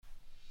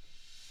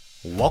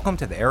Welcome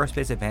to the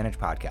Aerospace Advantage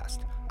podcast.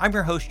 I'm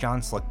your host,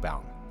 John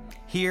Slickbaum.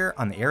 Here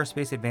on the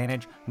Aerospace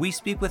Advantage, we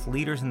speak with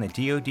leaders in the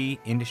DoD,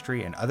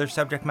 industry, and other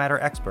subject matter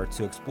experts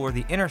to explore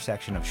the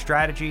intersection of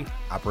strategy,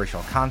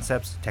 operational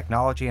concepts,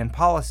 technology, and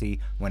policy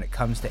when it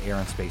comes to air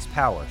and space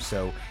power.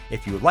 So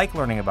if you like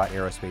learning about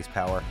aerospace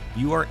power,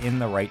 you are in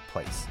the right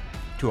place.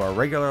 To our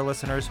regular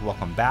listeners,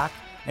 welcome back.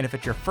 And if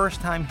it's your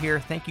first time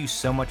here, thank you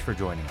so much for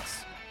joining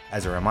us.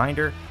 As a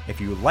reminder, if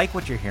you like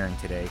what you're hearing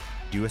today,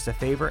 do us a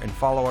favor and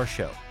follow our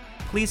show.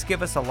 Please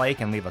give us a like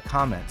and leave a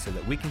comment so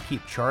that we can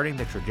keep charting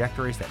the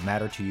trajectories that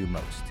matter to you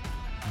most.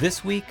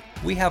 This week,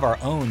 we have our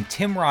own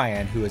Tim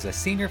Ryan, who is a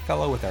senior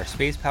fellow with our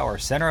Space Power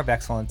Center of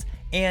Excellence,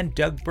 and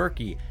Doug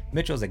Berkey,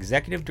 Mitchell's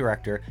executive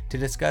director, to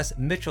discuss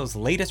Mitchell's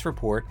latest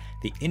report,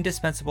 The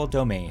Indispensable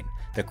Domain,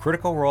 the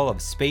critical role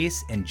of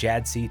space in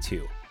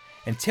JADC2.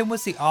 And Tim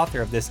was the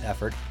author of this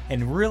effort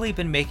and really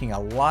been making a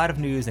lot of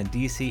news in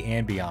DC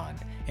and beyond.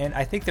 And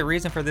I think the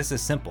reason for this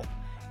is simple.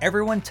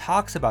 Everyone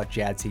talks about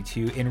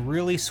JADC2 in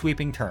really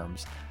sweeping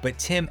terms, but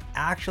Tim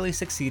actually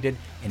succeeded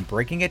in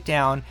breaking it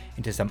down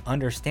into some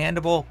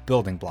understandable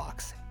building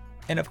blocks.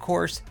 And of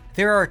course,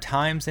 there are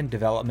times in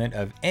development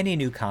of any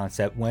new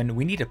concept when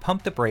we need to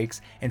pump the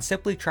brakes and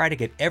simply try to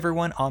get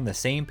everyone on the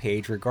same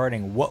page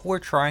regarding what we're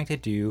trying to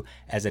do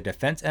as a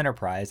defense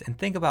enterprise and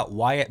think about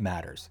why it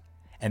matters.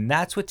 And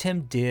that's what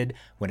Tim did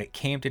when it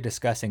came to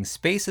discussing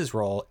space's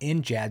role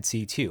in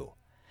JADC2.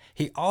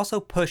 He also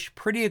pushed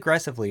pretty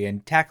aggressively in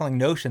tackling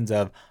notions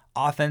of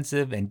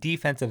offensive and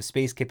defensive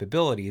space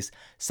capabilities,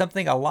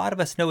 something a lot of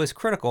us know is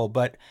critical,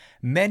 but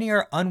many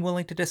are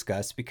unwilling to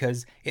discuss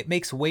because it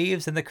makes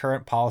waves in the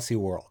current policy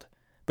world.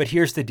 But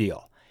here's the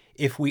deal.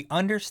 If we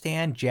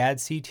understand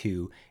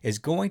JADC2 is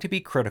going to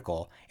be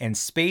critical and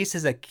space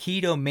is a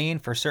key domain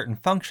for certain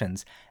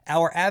functions,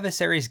 our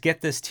adversaries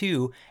get this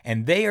too,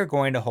 and they are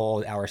going to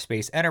hold our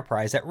space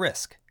enterprise at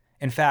risk.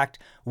 In fact,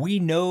 we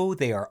know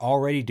they are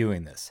already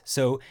doing this,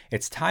 so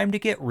it's time to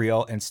get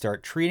real and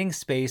start treating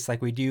space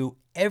like we do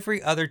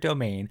every other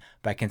domain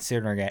by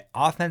considering it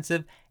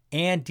offensive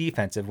and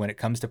defensive when it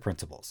comes to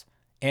principles.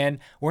 And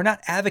we're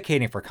not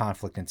advocating for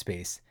conflict in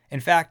space.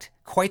 In fact,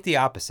 quite the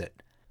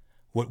opposite.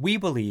 What we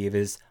believe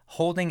is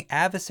holding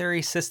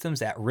adversary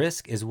systems at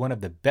risk is one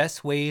of the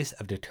best ways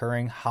of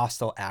deterring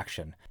hostile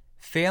action.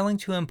 Failing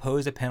to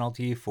impose a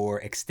penalty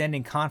for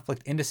extending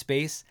conflict into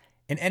space,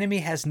 an enemy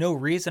has no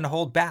reason to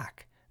hold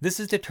back. This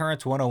is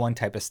deterrence 101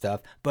 type of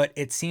stuff, but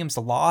it seems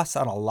lost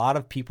on a lot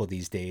of people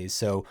these days,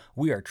 so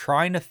we are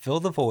trying to fill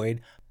the void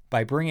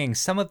by bringing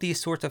some of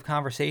these sorts of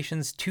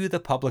conversations to the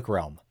public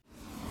realm.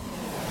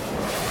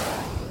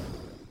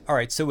 All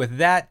right, so with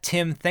that,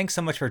 Tim, thanks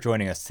so much for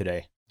joining us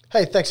today.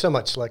 Hey, thanks so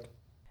much, Slick.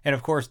 And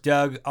of course,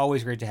 Doug,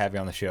 always great to have you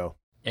on the show.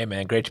 Hey,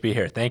 man, great to be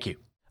here. Thank you.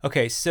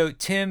 Okay, so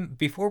Tim,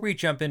 before we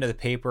jump into the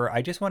paper,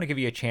 I just want to give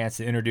you a chance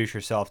to introduce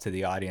yourself to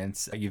the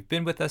audience. You've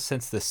been with us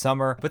since the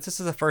summer, but this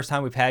is the first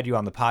time we've had you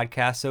on the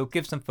podcast, so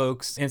give some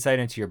folks insight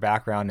into your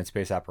background in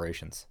space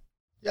operations.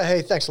 Yeah,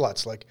 hey, thanks a lot,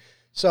 Slick.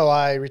 So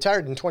I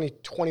retired in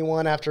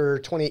 2021 after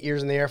 28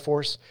 years in the Air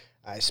Force.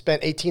 I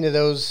spent 18 of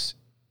those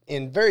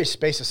in various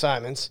space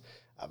assignments.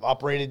 I've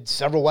operated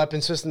several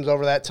weapon systems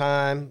over that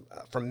time,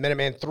 from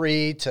Minuteman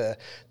III to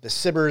the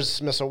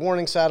SBIRS missile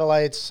warning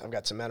satellites. I've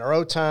got some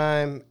NRO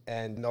time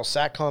and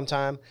MIL-SATCOM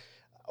time.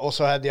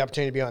 Also had the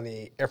opportunity to be on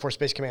the Air Force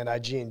Space Command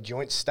IG and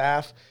Joint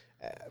Staff.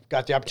 I've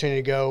got the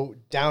opportunity to go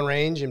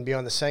downrange and be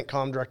on the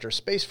CENTCOM Director of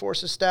Space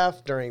Forces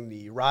staff during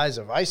the rise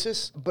of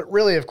ISIS. But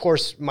really, of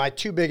course, my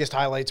two biggest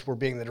highlights were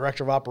being the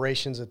Director of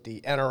Operations at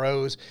the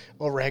NRO's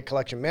Overhead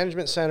Collection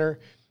Management Center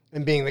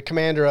and being the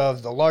commander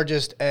of the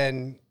largest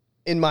and,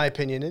 in my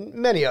opinion, and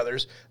many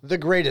others, the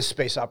greatest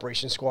space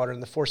operations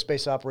squadron, the 4th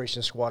Space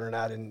Operations Squadron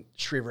out in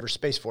Schriever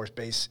Space Force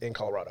Base in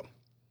Colorado.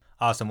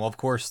 Awesome. Well, of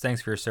course,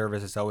 thanks for your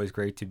service. It's always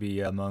great to be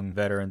among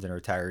veterans and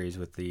retirees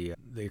with the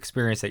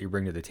experience that you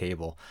bring to the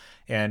table.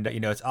 And,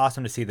 it's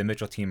awesome to see the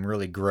Mitchell team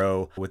really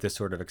grow with this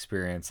sort of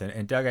experience.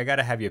 And Doug, I got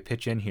to have you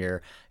pitch in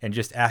here and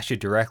just ask you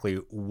directly,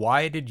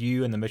 why did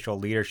you and the Mitchell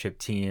leadership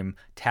team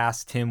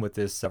task Tim with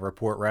this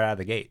report right out of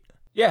the gate?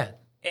 Yeah.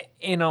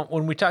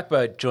 When we talk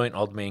about Joint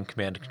All-Domain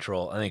Command and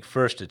Control, I think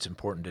first it's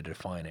important to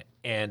define it.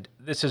 And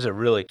this is a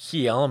really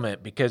key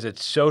element because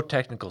it's so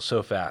technical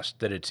so fast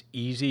that it's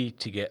easy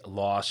to get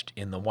lost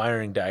in the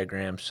wiring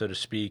diagram, so to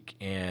speak,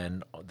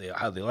 and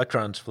how the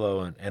electrons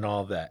flow and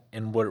all of that.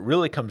 And what it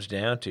really comes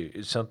down to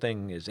is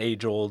something as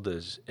age-old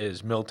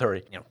as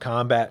military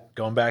combat,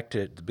 going back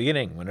to the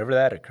beginning, whenever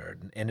that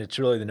occurred. And it's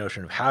really the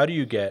notion of how do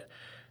you get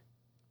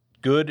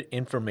good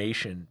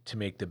information to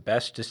make the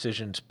best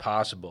decisions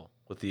possible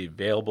with the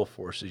available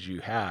forces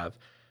you have,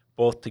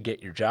 both to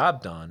get your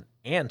job done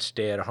and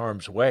stay out of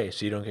harm's way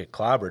so you don't get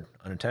clobbered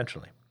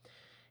unintentionally.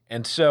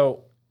 And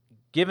so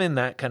given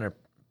that kind of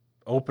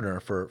opener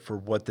for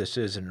what this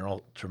is in an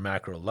ultra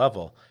macro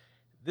level,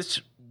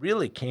 this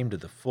really came to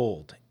the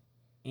fold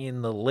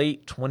in the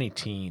late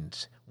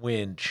 2010s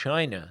when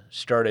China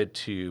started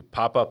to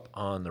pop up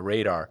on the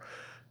radar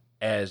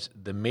as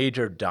the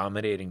major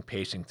dominating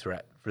pacing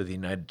threat for the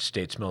United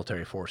States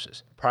military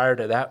forces. Prior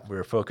to that, we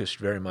were focused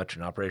very much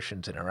on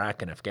operations in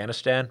Iraq and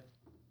Afghanistan.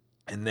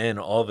 And then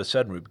all of a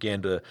sudden, we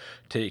began to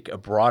take a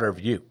broader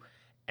view.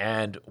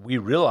 And we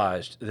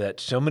realized that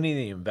so many of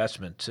the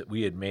investments that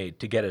we had made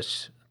to get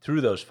us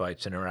through those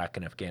fights in Iraq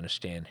and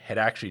Afghanistan had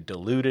actually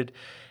diluted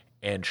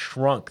and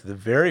shrunk the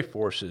very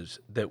forces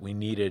that we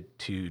needed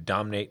to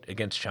dominate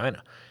against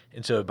China.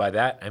 And so by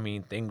that, I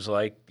mean things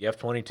like the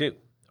F-22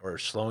 or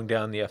slowing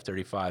down the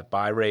F-35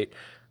 buy rate,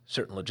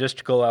 certain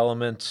logistical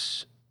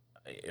elements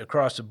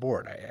across the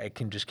board. I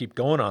can just keep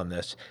going on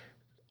this.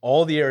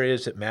 All the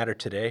areas that matter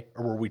today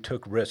are where we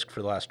took risk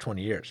for the last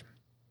 20 years.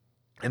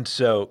 And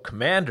so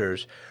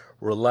commanders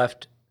were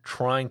left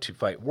trying to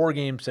fight war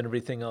games and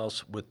everything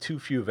else with too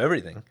few of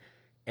everything.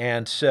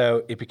 And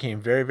so it became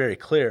very, very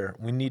clear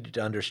we needed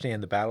to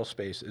understand the battle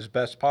space as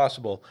best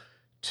possible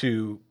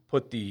to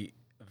put the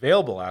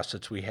available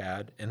assets we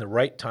had in the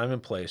right time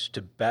and place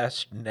to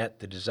best net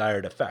the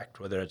desired effect,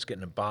 whether it's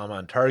getting a bomb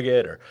on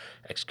target or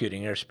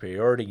executing air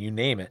superiority, you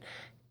name it.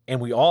 And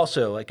we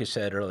also, like I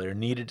said earlier,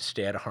 needed to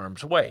stay out of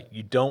harm's way.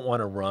 You don't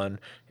want to run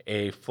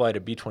a flight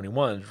of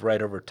B-21s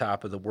right over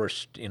top of the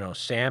worst,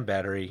 SAM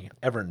battery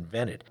ever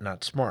invented.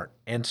 Not smart.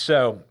 And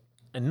so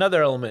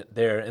another element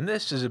there, and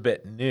this is a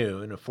bit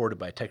new and afforded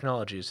by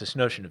technology, is this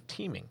notion of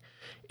teaming.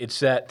 It's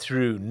that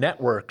through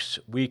networks,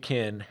 we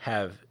can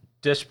have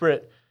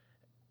disparate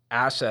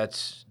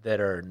assets that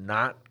are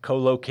not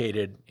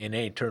co-located in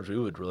any terms we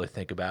would really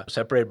think about,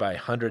 separated by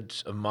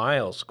hundreds of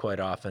miles quite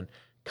often,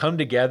 come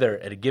together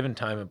at a given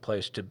time and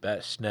place to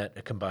best net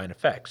a combined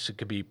effect. So it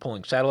could be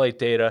pulling satellite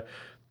data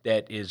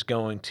that is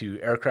going to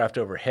aircraft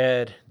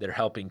overhead that are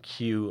helping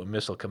cue a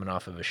missile coming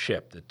off of a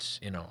ship that's,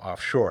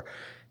 offshore.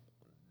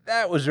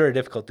 That was very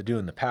difficult to do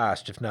in the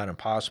past, if not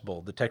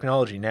impossible. The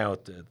technology now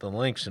with the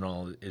links and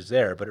all is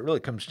there, but it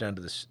really comes down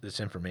to this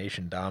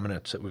information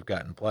dominance that we've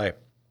got in play.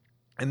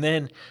 And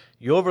then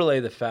you overlay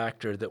the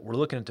factor that we're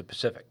looking at the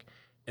Pacific,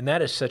 and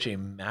that is such a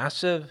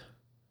massive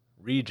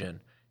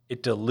region.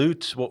 It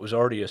dilutes what was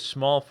already a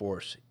small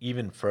force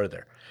even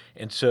further.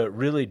 And so it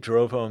really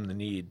drove home the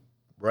need,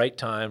 right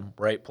time,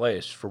 right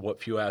place for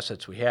what few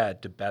assets we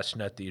had to best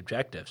net the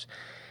objectives.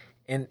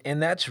 And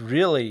that's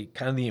really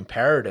kind of the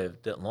imperative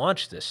that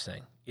launched this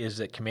thing, is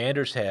that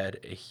commanders had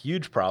a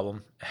huge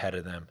problem ahead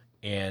of them,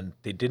 and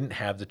they didn't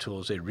have the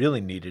tools they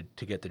really needed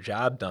to get the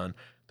job done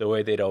the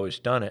way they'd always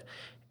done it.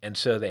 And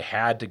so they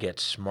had to get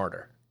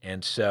smarter.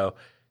 And so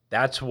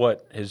that's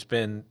what has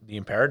been the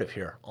imperative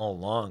here all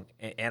along.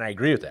 And I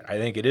agree with that. I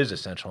think it is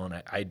essential,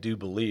 and I do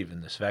believe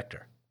in this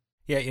vector.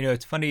 Yeah,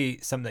 it's funny,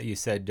 something that you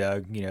said,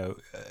 Doug,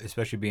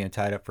 especially being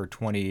tied up for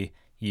 20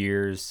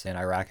 years in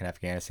Iraq and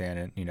Afghanistan.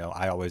 And,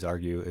 I always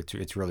argue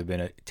it's really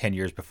been 10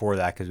 years before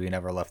that, because we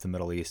never left the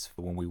Middle East.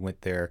 When we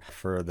went there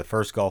for the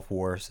first Gulf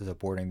War,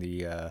 supporting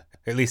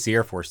at least the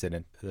Air Force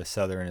didn't, the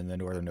southern and the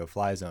northern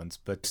no-fly zones.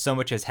 But so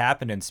much has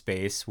happened in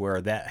space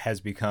where that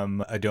has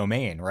become a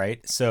domain,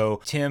 right?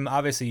 So, Tim,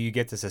 obviously you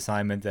get this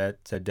assignment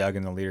that Doug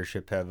and the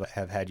leadership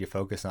have had you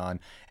focus on.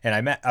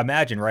 And I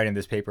imagine writing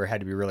this paper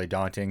had to be really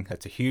daunting.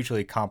 It's a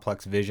hugely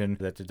complex vision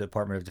that the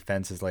Department of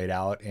Defense has laid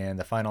out, and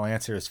the final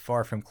answer is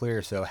far from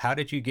clear. So how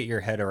did you get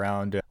your head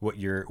around what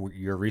your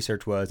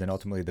research was and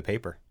ultimately the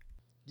paper?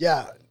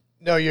 Yeah,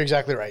 no, you're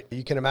exactly right.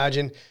 You can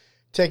imagine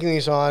taking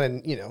these on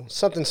and,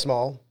 something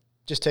small,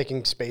 just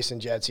taking space in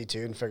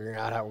JADC2 and figuring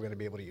out how we're going to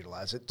be able to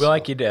utilize it. We'd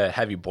like you to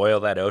have you boil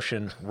that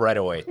ocean right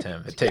away,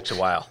 Tim. It takes a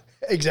while.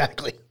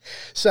 Exactly.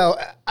 So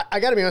I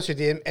got to be honest with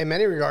you. In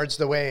many regards,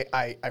 the way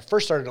I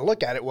first started to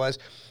look at it was,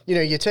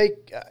 you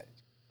take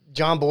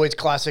John Boyd's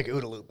classic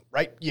OODA loop,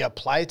 right? You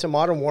apply it to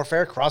modern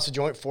warfare, cross a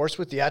joint force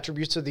with the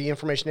attributes of the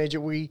information age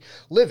that we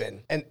live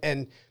in.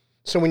 And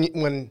so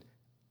when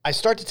I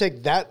start to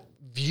take that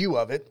view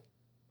of it,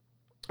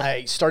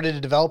 I started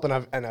to develop,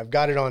 and I've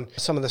got it on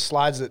some of the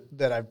slides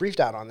that I've briefed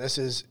out on this,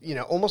 is,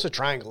 almost a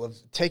triangle of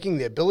taking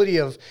the ability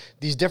of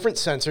these different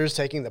sensors,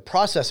 taking the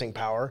processing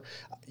power.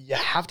 You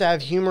have to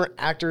have human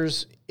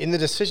actors in the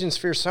decision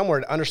sphere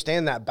somewhere to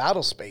understand that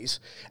battle space,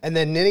 and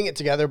then knitting it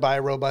together by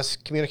a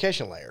robust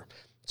communication layer.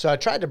 So I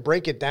tried to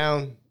break it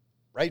down,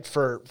 right,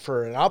 for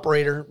an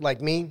operator like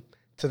me,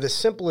 to the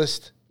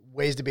simplest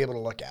ways to be able to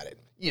look at it.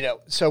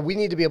 So we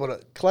need to be able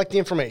to collect the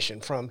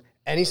information from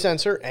any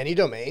sensor, any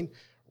domain,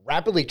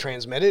 rapidly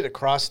transmit it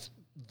across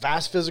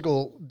vast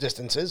physical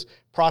distances,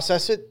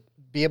 process it,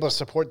 be able to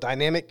support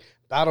dynamic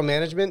battle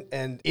management,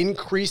 and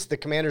increase the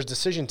commander's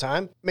decision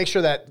time, make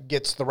sure that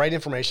gets the right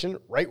information,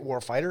 right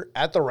warfighter,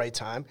 at the right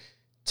time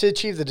to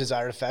achieve the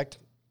desired effect.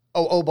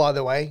 Oh, by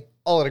the way,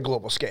 all at a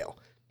global scale.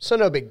 So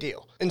no big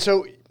deal. And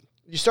so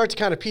you start to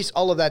kind of piece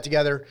all of that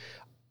together.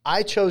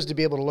 I chose to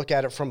be able to look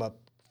at it from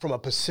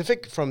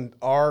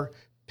our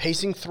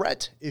pacing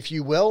threat, if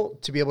you will,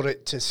 to be able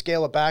to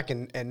scale it back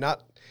and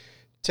not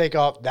take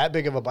off that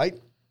big of a bite.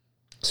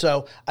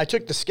 So I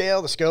took the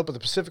scale, the scope of the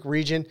Pacific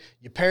region,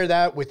 you pair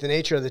that with the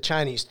nature of the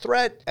Chinese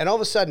threat, and all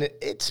of a sudden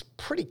it's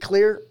pretty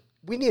clear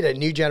we need a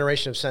new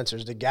generation of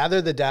sensors to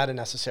gather the data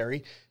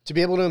necessary to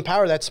be able to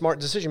empower that smart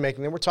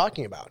decision-making that we're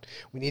talking about.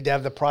 We need to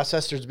have the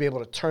processors to be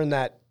able to turn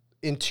that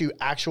into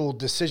actual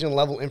decision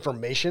level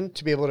information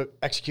to be able to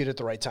execute at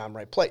the right time,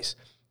 right place.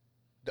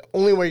 The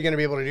only way you're going to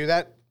be able to do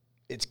that,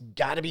 it's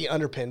got to be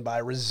underpinned by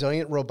a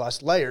resilient,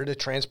 robust layer to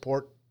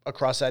transport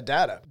across that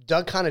data.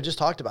 Doug kind of just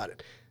talked about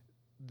it.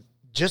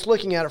 Just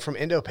looking at it from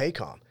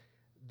Indo-PACOM,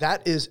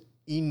 that is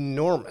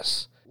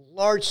enormous.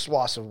 Large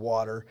swaths of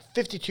water,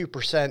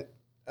 52%,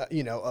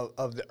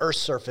 of the Earth's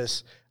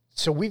surface.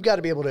 So we've got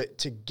to be able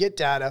to get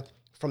data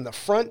from the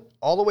front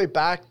all the way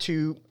back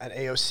to an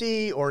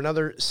AOC or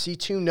another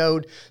C2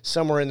 node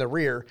somewhere in the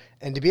rear.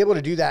 And to be able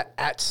to do that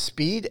at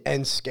speed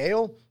and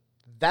scale,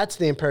 that's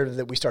the imperative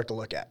that we start to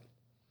look at.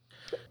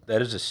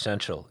 That is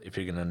essential if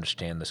you're going to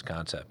understand this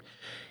concept.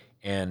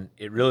 And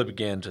it really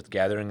begins with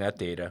gathering that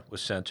data with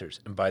sensors.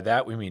 And by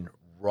that, we mean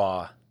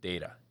raw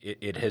data.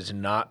 It has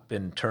not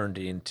been turned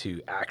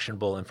into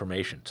actionable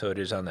information. So it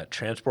is on that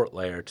transport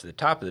layer to the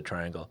top of the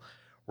triangle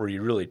where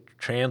you really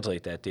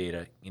translate that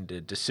data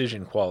into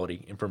decision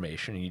quality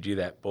information. And you do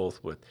that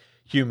both with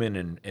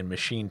human and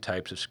machine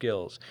types of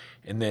skills.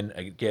 And then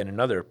again,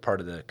 another part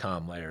of the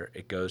comm layer,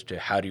 it goes to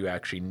how do you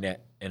actually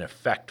net an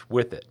effect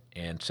with it.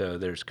 And so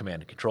there's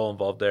command and control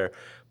involved there,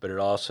 but it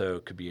also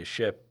could be a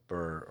ship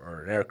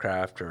or an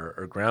aircraft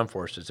or ground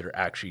forces that are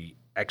actually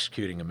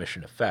executing a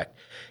mission effect.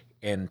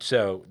 And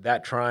so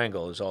that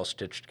triangle is all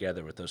stitched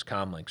together with those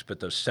comm links,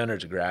 but those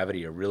centers of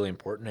gravity are really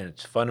important, and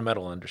it's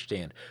fundamental to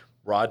understand.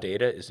 Raw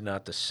data is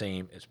not the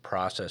same as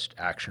processed,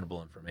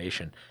 actionable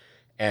information,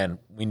 and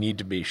we need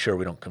to be sure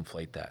we don't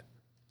conflate that.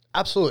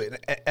 Absolutely.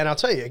 And I'll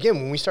tell you, again,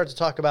 when we start to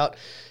talk about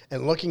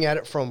and looking at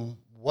it from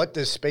what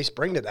does space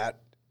bring to that,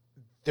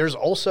 there's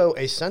also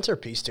a sensor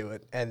piece to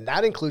it, and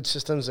that includes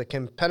systems that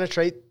can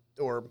penetrate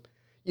or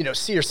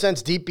see or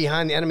sense deep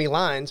behind the enemy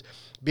lines,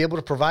 be able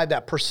to provide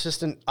that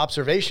persistent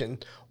observation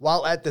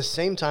while at the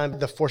same time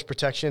the force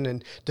protection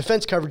and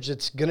defense coverage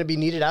that's going to be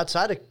needed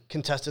outside of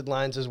contested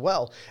lines as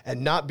well,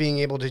 and not being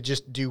able to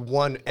just do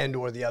one end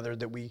or the other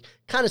that we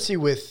kind of see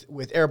with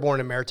airborne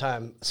and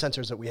maritime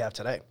sensors that we have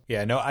today.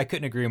 Yeah, no, I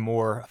couldn't agree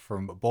more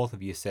from both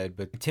of you said.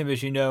 But Tim,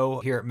 as you know,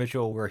 here at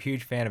Mitchell, we're a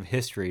huge fan of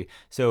history.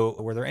 So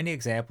were there any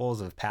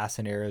examples of past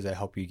scenarios that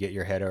help you get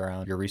your head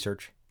around your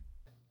research?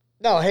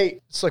 No, hey,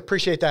 Slick,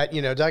 appreciate that.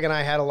 Doug and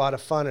I had a lot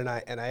of fun, and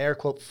I air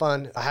quote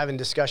fun, having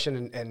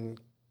discussion and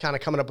kind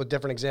of coming up with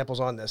different examples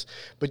on this.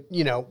 But,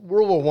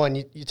 World War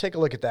I, you take a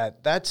look at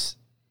that. That's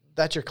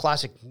your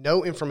classic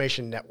no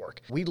information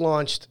network. We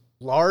launched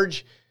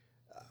large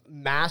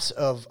mass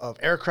of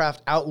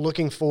aircraft out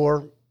looking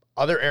for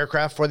other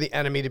aircraft for the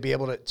enemy to be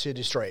able to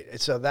destroy it.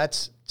 So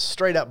that's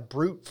straight up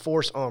brute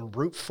force on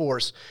brute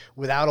force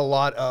without a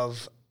lot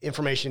of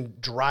information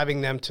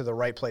driving them to the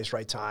right place,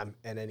 right time,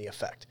 and any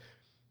effect.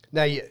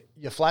 Now, you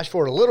flash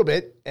forward a little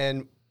bit,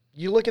 and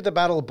you look at the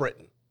Battle of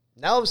Britain.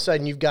 Now, all of a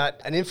sudden, you've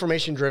got an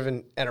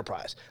information-driven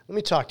enterprise. Let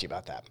me talk to you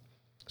about that.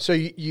 So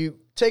you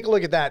take a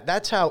look at that.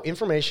 That's how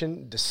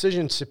information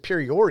decision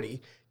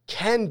superiority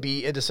can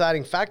be a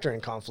deciding factor in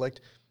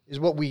conflict, is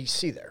what we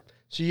see there.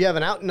 So you have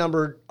an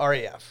outnumbered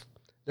RAF.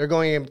 They're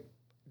going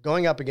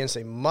up against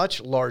a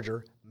much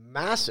larger,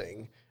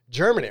 massing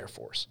German Air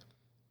Force,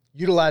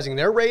 utilizing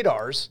their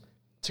radars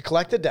to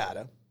collect the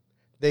data.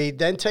 They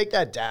then take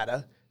that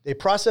data, they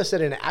process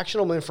it into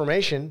actionable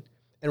information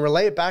and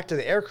relay it back to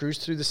the air crews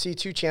through the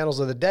C2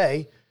 channels of the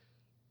day.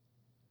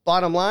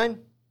 Bottom line,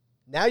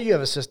 now you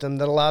have a system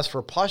that allows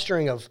for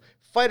posturing of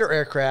fighter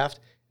aircraft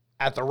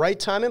at the right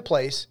time and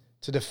place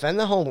to defend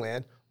the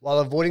homeland while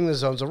avoiding the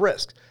zones of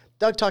risk.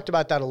 Doug talked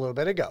about that a little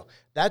bit ago.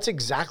 That's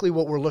exactly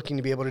what we're looking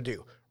to be able to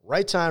do.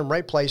 Right time,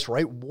 right place,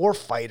 right war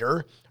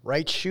fighter,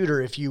 right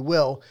shooter, if you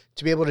will,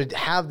 to be able to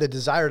have the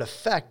desired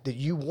effect that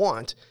you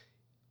want,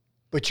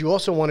 but you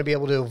also want to be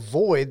able to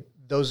avoid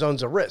those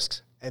zones of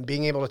risks and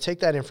being able to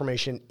take that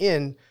information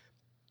in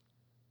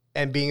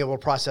and being able to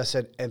process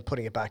it and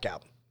putting it back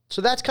out.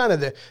 So that's kind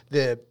of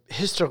the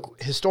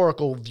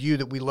historical view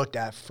that we looked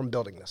at from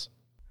building this.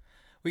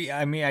 Well,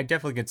 I mean, I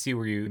definitely can see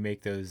where you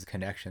make those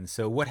connections.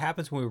 So what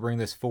happens when we bring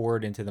this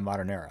forward into the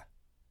modern era?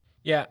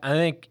 Yeah, I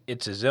think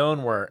it's a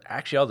zone where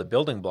actually all the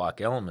building block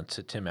elements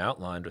that Tim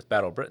outlined with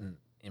Battle of Britain,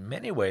 in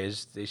many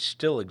ways, they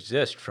still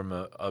exist from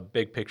a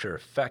big picture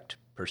effect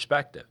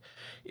perspective.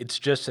 It's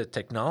just that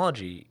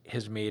technology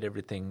has made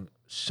everything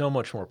so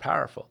much more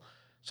powerful.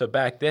 So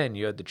back then,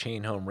 you had the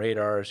chain home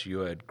radars, you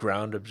had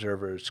ground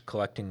observers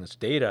collecting this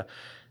data.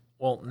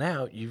 Well,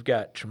 now you've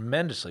got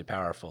tremendously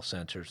powerful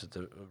sensors with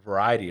a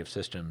variety of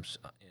systems.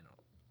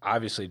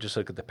 Obviously, just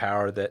look at the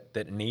power that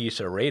an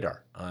ESA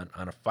radar on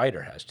a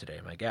fighter has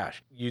today. My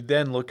gosh. You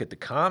then look at the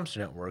comms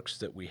networks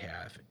that we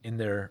have in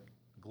their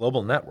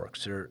global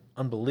networks. They're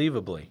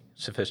unbelievably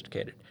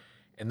sophisticated.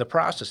 And the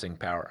processing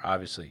power,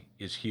 obviously,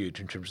 is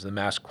huge in terms of the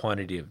mass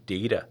quantity of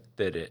data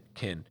that it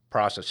can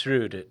process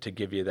through to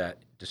give you that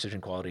decision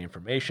quality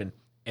information.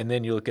 And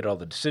then you look at all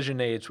the decision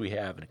aids we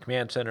have in a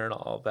command center and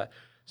all of that.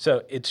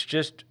 So it's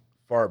just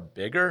far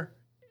bigger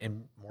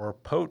and more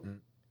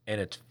potent,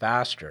 and it's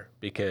faster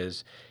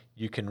because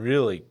you can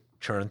really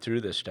churn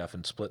through this stuff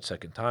in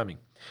split-second timing.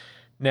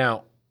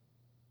 Now,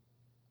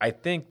 I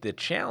think the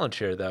challenge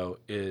here, though,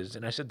 is,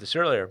 and I said this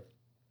earlier,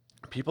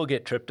 people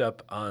get tripped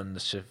up on the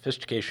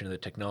sophistication of the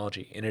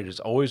technology, and it is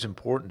always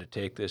important to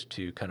take this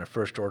to kind of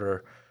first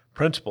order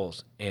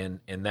principles, and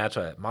that's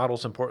why that model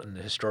is important.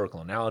 The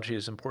historical analogy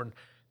is important.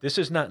 This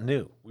is not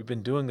new. We've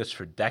been doing this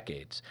for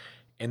decades,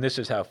 and this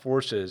is how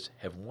forces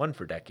have won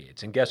for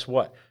decades. And guess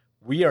what?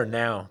 We are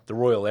now the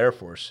Royal Air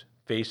Force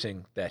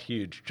facing that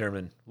huge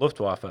German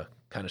Luftwaffe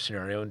kind of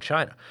scenario in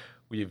China.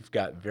 We've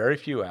got very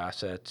few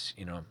assets,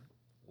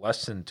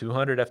 less than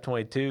 200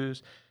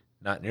 F-22s,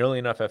 not nearly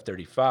enough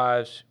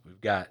F-35s.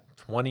 We've got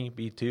 20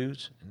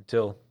 B-2s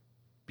until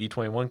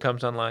B-21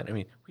 comes online. I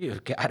mean, we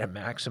have got to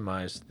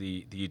maximize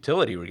the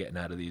utility we're getting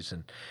out of these.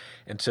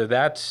 And so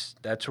that's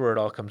where it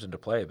all comes into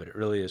play, but it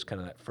really is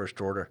kind of that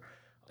first order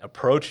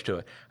approach to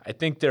it. I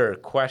think there are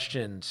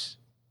questions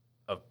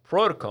of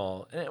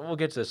protocol, and we'll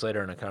get to this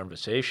later in a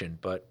conversation,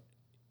 but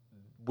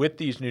with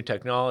these new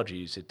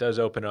technologies, it does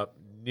open up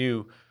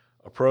new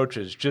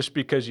approaches. Just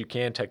because you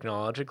can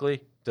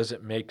technologically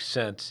doesn't make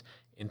sense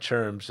in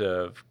terms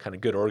of kind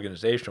of good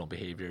organizational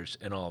behaviors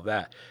and all of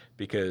that,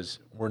 because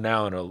we're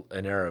now in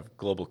an era of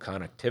global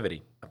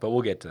connectivity. But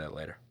we'll get to that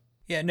later.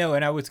 Yeah, no,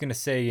 and I was going to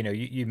say,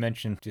 you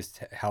mentioned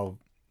just how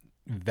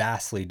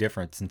vastly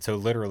different. And so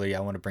literally, I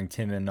want to bring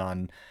Tim in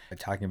on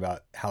talking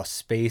about how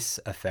space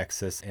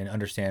affects us and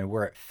understand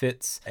where it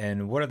fits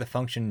and what are the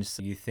functions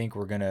you think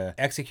we're going to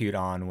execute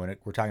on when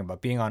we're talking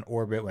about being on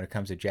orbit when it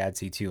comes to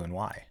JADC2 and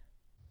why.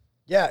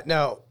 Yeah,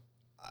 now,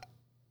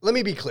 let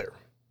me be clear.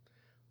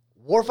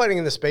 Warfighting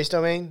in the space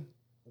domain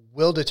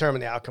will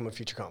determine the outcome of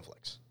future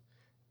conflicts.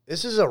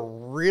 This is a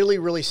really,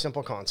 really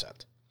simple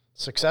concept.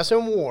 Success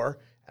in war,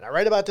 and I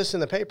write about this in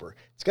the paper,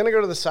 it's going to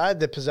go to the side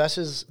that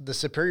possesses the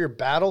superior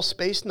battle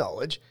space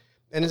knowledge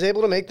and is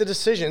able to make the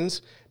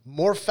decisions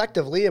more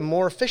effectively and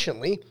more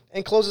efficiently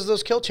and closes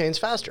those kill chains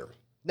faster.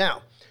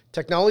 Now,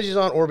 technologies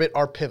on orbit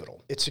are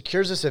pivotal. It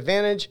secures this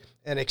advantage,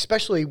 and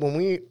especially when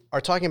we are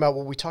talking about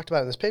what we talked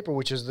about in this paper,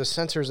 which is the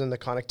sensors and the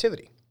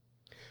connectivity.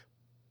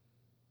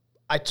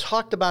 I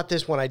talked about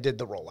this when I did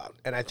the rollout,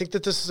 and I think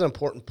that this is an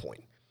important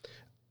point.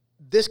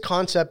 This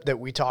concept that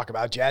we talk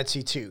about,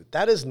 JADC2,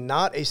 that is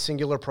not a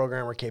singular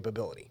program or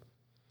capability.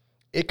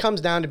 It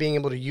comes down to being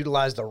able to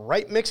utilize the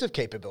right mix of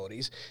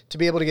capabilities to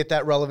be able to get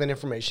that relevant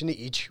information to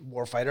each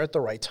warfighter at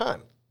the right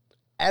time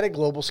at a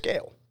global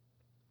scale.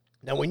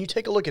 Now, when you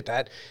take a look at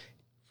that,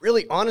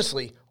 really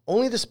honestly,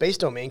 only the space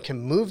domain can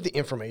move the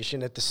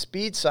information at the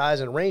speed, size,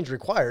 and range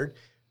required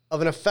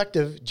of an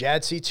effective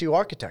JADC2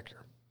 architecture.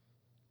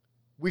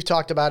 We've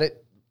talked about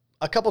it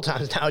a couple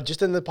times now,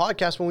 just in the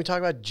podcast when we talk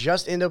about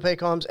just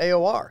INDOPACOM's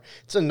AOR.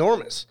 It's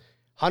enormous.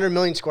 100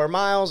 million square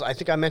miles. I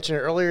think I mentioned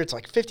it earlier. It's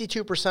like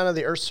 52% of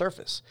the Earth's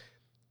surface.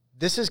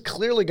 This is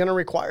clearly going to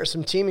require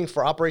some teaming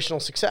for operational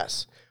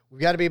success.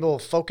 We've got to be able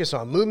to focus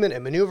on movement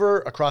and maneuver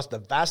across the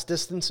vast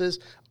distances,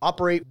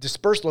 operate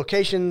dispersed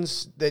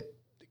locations that,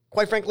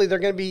 quite frankly, they're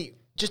going to be,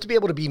 just to be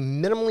able to be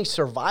minimally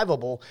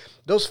survivable,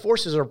 those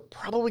forces are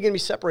probably going to be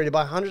separated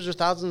by hundreds or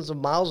thousands of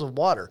miles of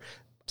water.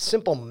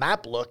 Simple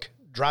map look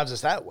drives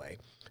us that way.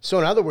 So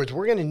in other words,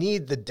 we're going to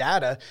need the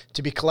data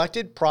to be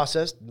collected,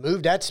 processed,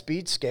 moved at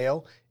speed,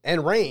 scale,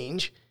 and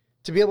range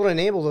to be able to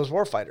enable those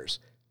warfighters.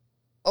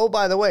 Oh,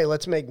 by the way,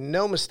 let's make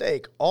no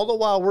mistake, all the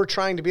while we're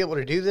trying to be able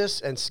to do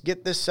this and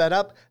get this set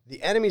up,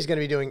 the enemy is going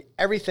to be doing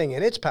everything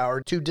in its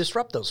power to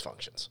disrupt those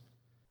functions.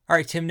 All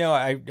right, Tim, no,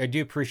 I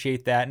do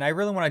appreciate that. And I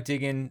really want to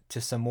dig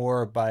into some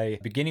more by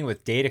beginning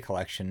with data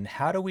collection.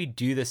 How do we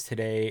do this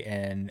today?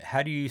 And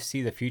how do you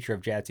see the future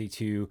of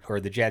JADC2 or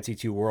the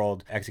JADC2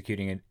 world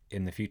executing it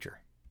in the future?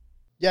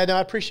 Yeah, no,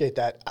 I appreciate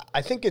that.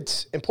 I think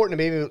it's important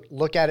to maybe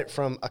look at it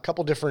from a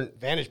couple different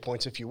vantage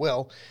points, if you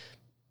will,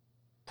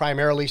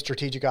 primarily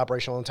strategic,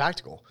 operational, and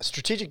tactical.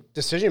 Strategic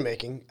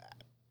decision-making,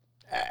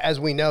 as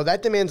we know,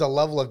 that demands a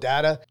level of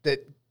data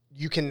that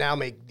you can now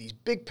make these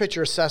big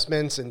picture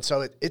assessments. And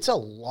so it's a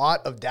lot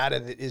of data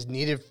that is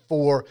needed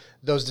for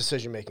those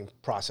decision-making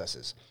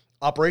processes.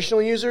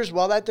 Operational users,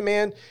 while that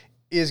demand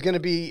is going to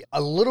be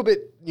a little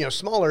bit,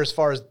 smaller as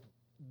far as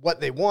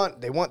what they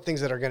want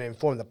things that are going to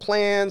inform the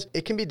plans.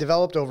 It can be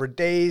developed over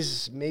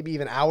days, maybe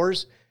even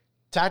hours.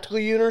 Tactical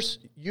users,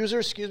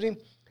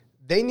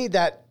 they need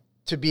that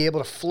to be able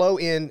to flow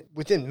in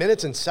within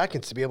minutes and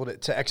seconds to be able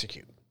to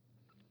execute.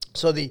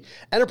 So the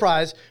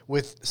enterprise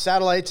with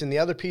satellites and the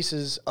other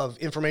pieces of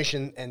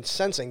information and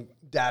sensing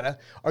data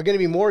are going to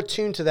be more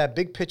attuned to that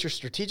big picture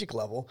strategic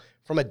level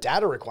from a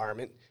data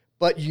requirement,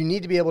 but you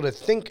need to be able to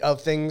think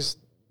of things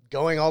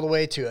going all the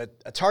way to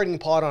a targeting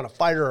pod on a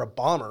fighter or a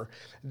bomber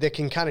that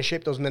can kind of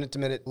shape those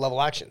minute-to-minute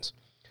level actions.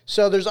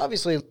 So there's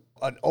obviously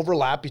an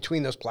overlap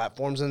between those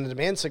platforms and the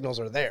demand signals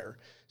are there.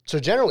 So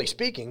generally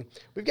speaking,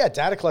 we've got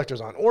data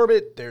collectors on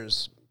orbit.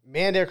 There's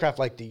manned aircraft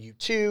like the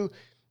U-2,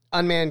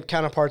 unmanned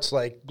counterparts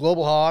like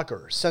Global Hawk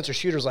or sensor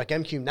shooters like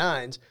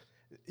MQ-9s.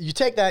 You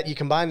take that, you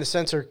combine the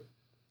sensor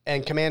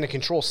and command and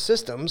control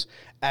systems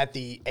at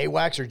the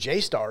AWACS or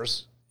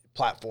JSTARS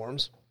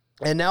platforms,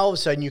 and now all of a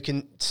sudden you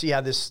can see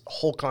how this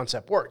whole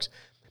concept works.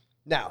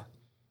 Now,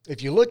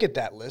 if you look at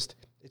that list,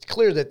 it's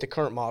clear that the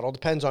current model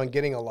depends on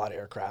getting a lot of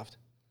aircraft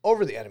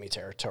over the enemy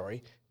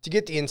territory to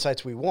get the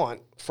insights we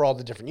want for all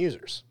the different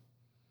users.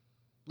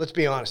 Let's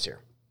be honest here.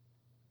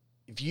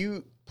 If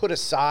you put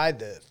aside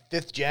the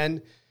 5th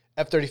gen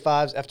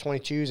F-35s,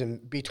 F-22s,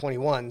 and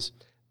B-21s,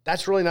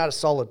 that's really not a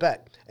solid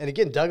bet. And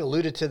again, Doug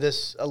alluded to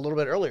this a little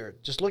bit earlier.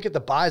 Just look at the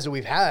buys that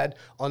we've had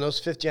on those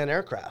 5th gen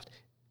aircraft.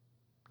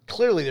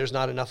 Clearly, there's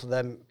not enough of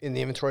them in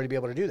the inventory to be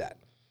able to do that.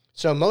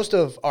 So most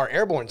of our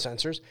airborne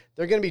sensors,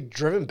 they're going to be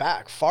driven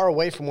back far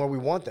away from where we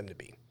want them to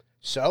be.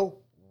 So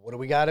what do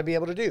we got to be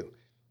able to do?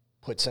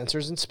 Put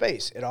sensors in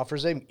space. It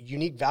offers a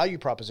unique value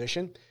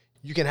proposition.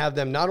 You can have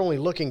them not only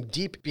looking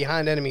deep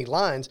behind enemy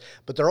lines,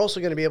 but they're also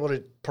going to be able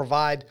to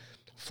provide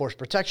force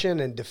protection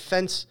and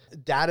defense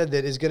data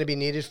that is going to be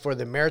needed for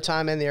the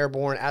maritime and the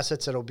airborne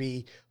assets that will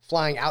be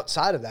flying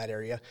outside of that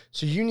area.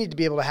 So you need to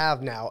be able to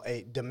have now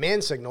a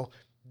demand signal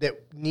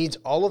that needs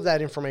all of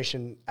that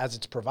information as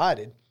it's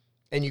provided,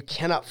 and you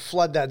cannot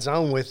flood that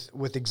zone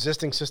with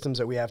existing systems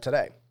that we have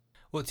today.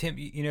 Well, Tim,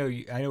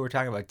 I know we're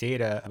talking about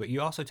data, but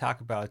you also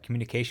talk about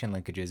communication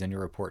linkages in your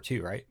report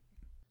too, right?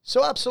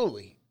 So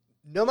absolutely.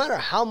 No matter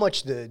how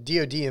much the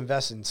DoD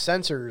invests in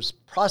sensors,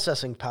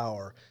 processing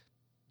power,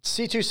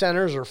 C2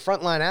 centers, or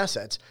frontline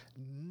assets,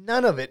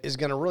 none of it is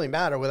going to really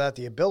matter without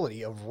the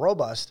ability of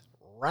robust,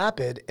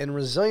 rapid, and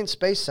resilient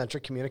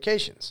space-centric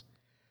communications.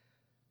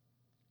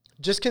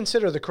 Just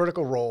consider the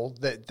critical role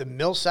that the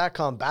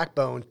MIL-SATCOM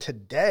backbone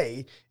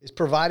today is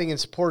providing in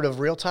support of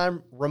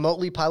real-time,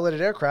 remotely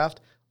piloted aircraft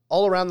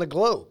all around the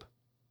globe.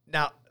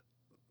 Now,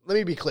 let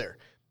me be clear.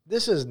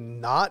 This is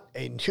not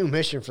a new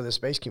mission for the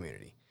space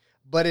community,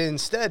 but it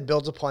instead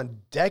builds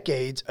upon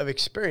decades of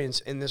experience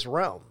in this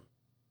realm.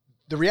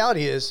 The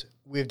reality is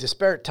we have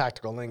disparate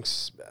tactical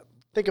links.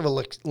 Think of a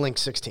Link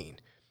 16.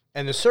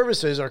 And the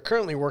services are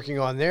currently working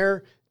on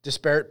their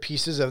disparate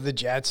pieces of the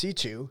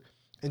JADC2.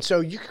 And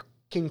so you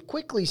can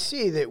quickly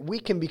see that we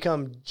can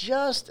become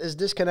just as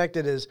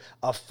disconnected as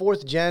a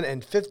 4th gen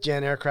and 5th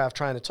gen aircraft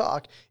trying to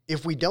talk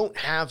if we don't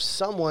have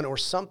someone or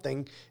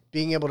something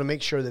being able to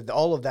make sure that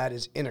all of that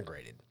is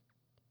integrated.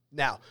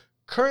 Now,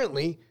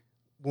 currently,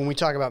 when we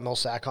talk about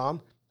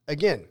MIL-SATCOM,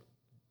 again,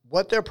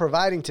 what they're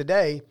providing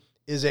today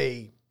is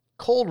a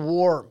Cold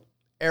War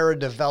era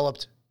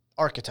developed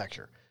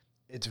architecture.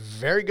 It's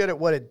very good at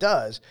what it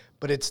does,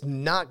 but it's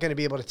not going to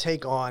be able to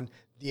take on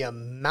the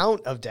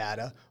amount of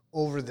data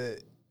over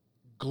the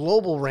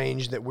global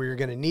range that we're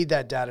going to need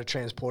that data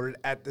transported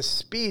at the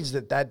speeds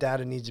that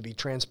data needs to be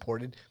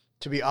transported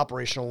to be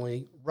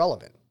operationally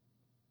relevant.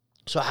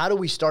 So how do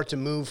we start to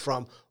move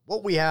from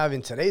what we have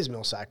in today's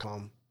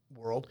MIL-SATCOM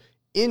world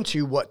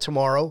into what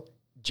tomorrow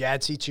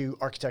JADC2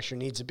 architecture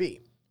needs to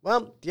be?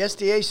 Well, the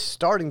SDA is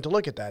starting to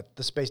look at that,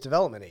 the Space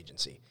Development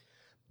Agency.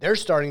 They're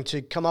starting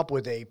to come up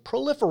with a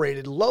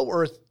proliferated low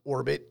Earth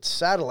orbit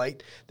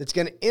satellite that's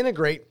going to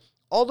integrate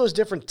all those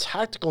different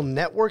tactical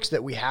networks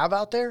that we have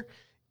out there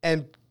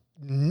and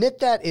knit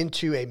that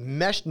into a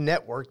mesh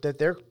network that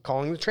they're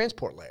calling the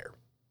transport layer.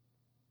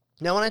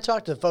 Now, when I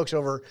talk to the folks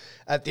over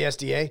at the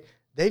SDA,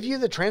 they view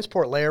the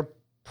transport layer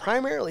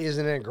primarily as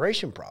an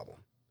integration problem.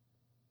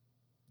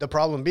 The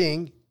problem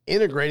being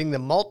integrating the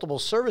multiple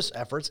service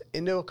efforts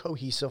into a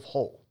cohesive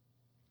whole.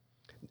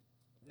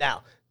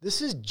 Now,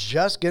 this is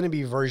just going to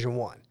be version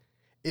 1.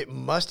 It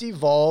must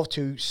evolve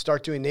to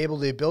start to enable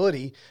the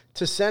ability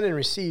to send and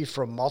receive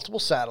from multiple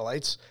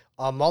satellites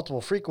on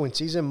multiple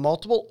frequencies and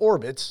multiple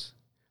orbits,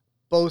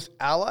 both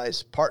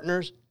allies,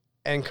 partners,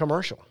 and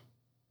commercial.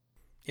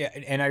 Yeah,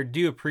 and I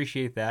do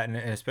appreciate that, and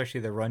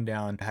especially the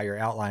rundown, how you're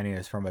outlining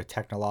this from a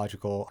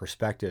technological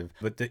perspective.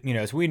 But,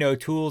 as we know,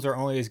 tools are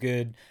only as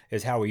good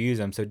as how we use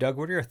them. So, Doug,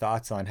 what are your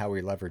thoughts on how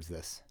we leverage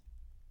this?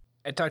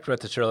 I talked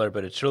about this earlier,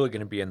 but it's really going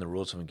to be in the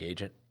rules of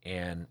engagement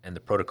and the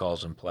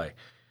protocols in play.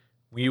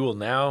 We will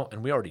now,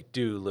 and we already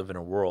do, live in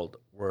a world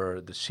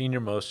where the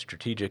senior-most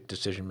strategic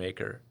decision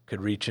maker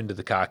could reach into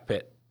the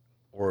cockpit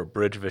or a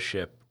bridge of a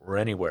ship or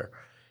anywhere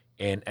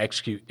and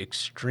execute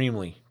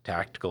extremely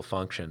tactical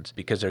functions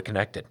because they're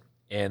connected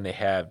and they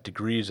have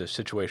degrees of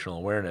situational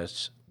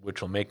awareness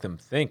which will make them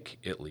think,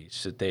 at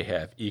least, that they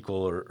have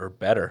equal or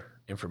better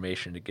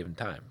information at a given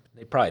time.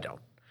 They probably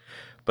don't,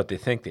 but they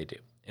think they do.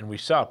 And we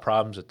saw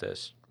problems with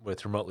this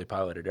with remotely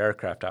piloted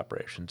aircraft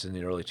operations in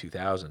the early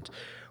 2000s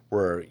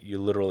where you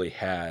literally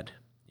had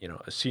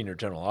a senior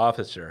general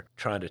officer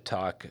trying to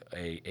talk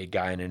a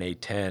guy in an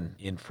A-10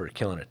 in for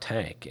killing a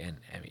tank, and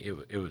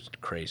it was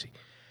crazy.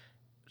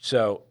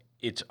 So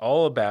it's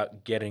all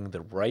about getting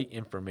the right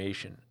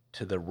information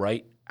to the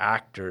right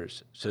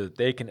actors so that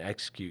they can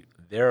execute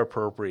their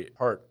appropriate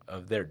part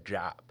of their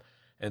job.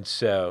 And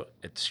so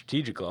at the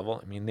strategic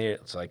level,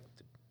 it's like,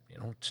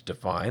 it's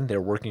defined,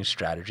 they're working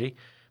strategy,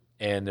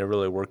 and they're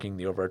really working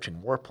the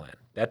overarching war plan.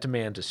 That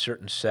demands a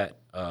certain set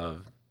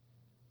of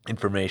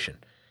information.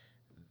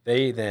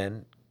 They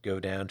then go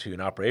down to an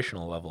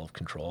operational level of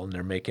control, and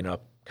they're making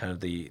up kind of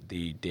the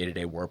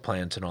day-to-day war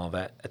plans and all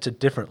that. That's a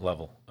different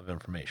level of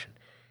information.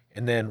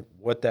 And then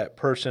what that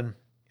person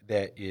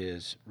that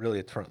is really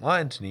at the front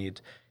lines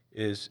needs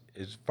is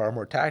far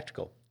more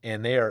tactical.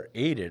 And they are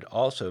aided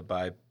also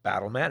by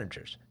battle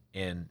managers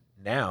and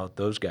Now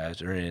those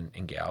guys are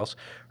and gals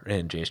are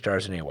in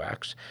JSTARS and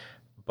AWACS,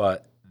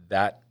 but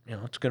that,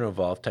 it's going to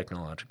evolve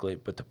technologically.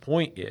 But the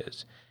point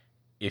is,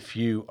 if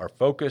you are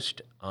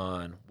focused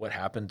on what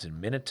happens in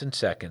minutes and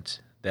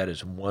seconds, that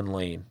is one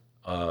lane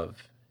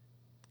of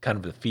kind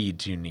of the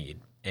feeds you need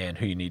and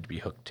who you need to be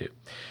hooked to.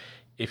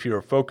 If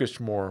you're focused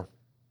more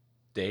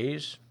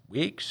days,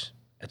 weeks,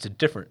 that's a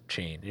different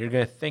chain. You're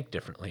going to think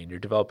differently, and you're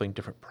developing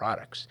different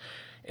products.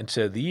 And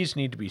so these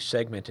need to be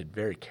segmented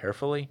very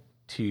carefully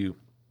to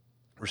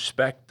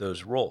respect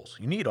those roles.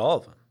 You need all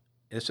of them.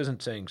 This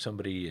isn't saying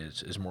somebody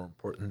is more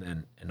important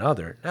than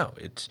another. No,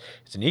 it's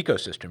an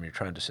ecosystem you're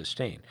trying to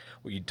sustain.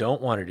 What you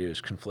don't want to do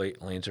is conflate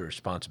lanes of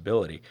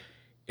responsibility.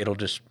 It'll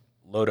just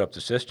load up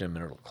the system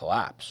and it'll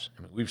collapse.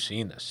 I mean, we've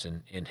seen this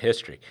in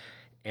history.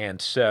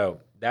 And so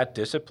that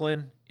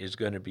discipline is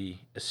going to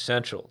be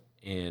essential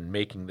in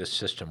making this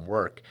system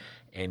work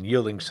and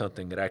yielding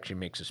something that actually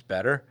makes us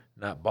better,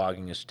 not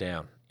bogging us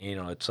down.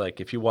 It's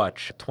like if you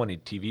watch 20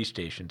 TV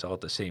stations all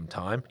at the same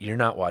time, you're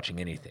not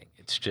watching anything.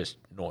 It's just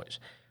noise.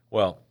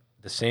 Well,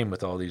 the same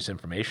with all these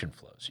information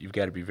flows. You've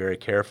got to be very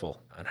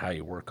careful on how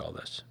you work all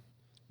this.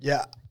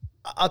 Yeah,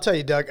 I'll tell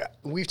you, Doug,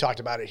 we've talked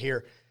about it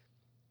here.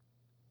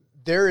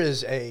 There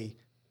is I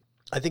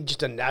think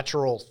just a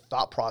natural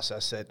thought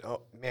process that,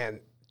 oh man,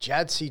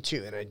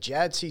 JADC2 and a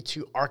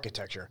JADC2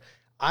 architecture,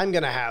 I'm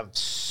going to have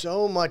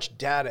so much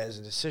data as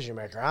a decision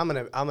maker.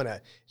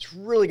 It's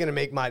really going to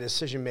make my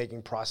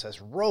decision-making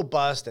process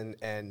robust,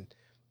 and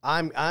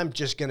I'm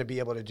just going to be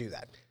able to do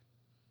that.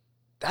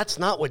 That's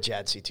not what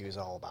JADC2 is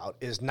all about,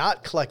 is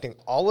not collecting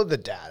all of the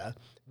data,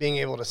 being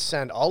able to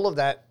send all of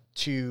that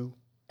to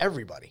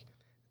everybody.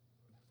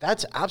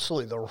 That's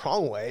absolutely the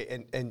wrong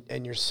way,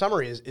 and your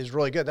summary is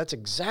really good. That's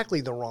exactly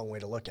the wrong way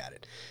to look at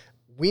it.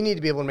 We need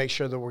to be able to make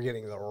sure that we're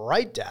getting the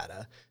right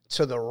data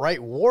to the right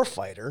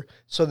warfighter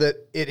so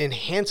that it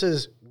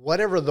enhances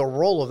whatever the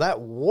role of that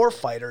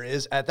warfighter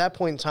is at that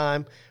point in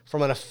time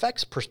from an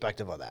effects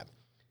perspective of that.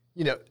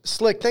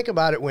 Slick, think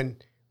about it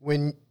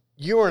when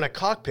you were in a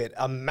cockpit.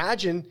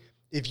 Imagine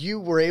if you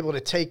were able to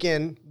take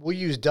in, we'll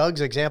use Doug's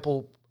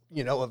example,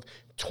 of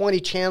 20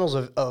 channels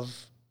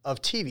of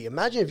TV.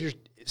 Imagine if you're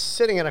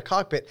sitting in a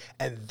cockpit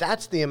and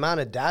that's the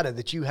amount of data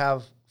that you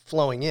have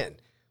flowing in.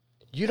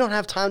 You don't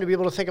have time to be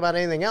able to think about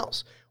anything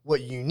else.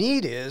 What you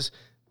need is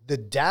the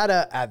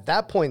data at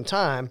that point in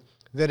time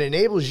that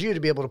enables you to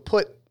be able to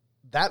put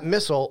that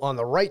missile on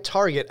the right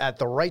target at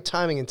the right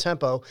timing and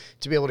tempo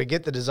to be able to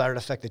get the desired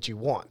effect that you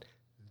want.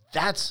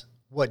 That's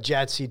what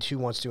JADC2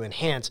 wants to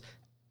enhance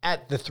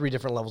at the three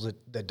different levels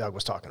that Doug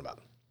was talking about.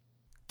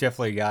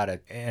 Definitely got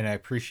it. And I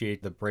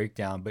appreciate the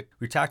breakdown, but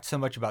we talked so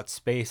much about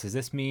space. Does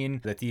this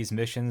mean that these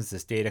missions,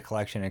 this data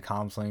collection and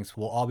comms links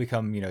will all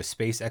become,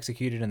 space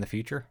executed in the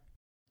future?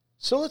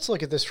 So let's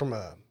look at this from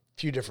a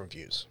few different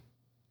views.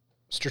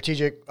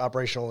 Strategic,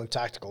 operational, and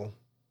tactical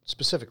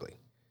specifically.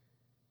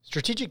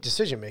 Strategic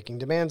decision-making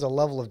demands a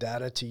level of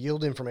data to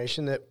yield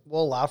information that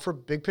will allow for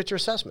big picture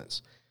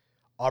assessments.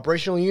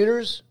 Operational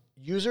users,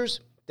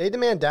 they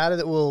demand data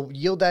that will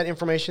yield that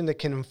information that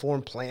can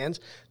inform plans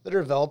that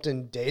are developed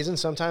in days and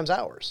sometimes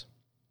hours.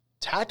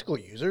 Tactical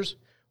users,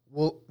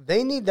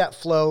 they need that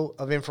flow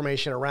of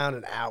information around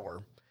an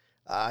hour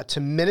to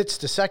minutes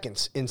to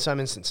seconds in some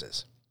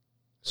instances.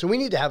 So we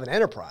need to have an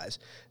enterprise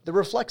that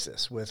reflects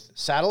this with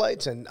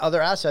satellites and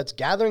other assets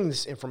gathering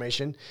this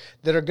information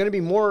that are going to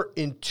be more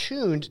in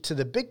tuned to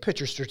the big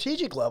picture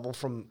strategic level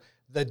from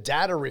the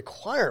data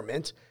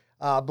requirement.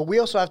 But we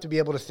also have to be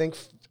able to think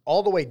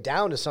all the way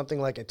down to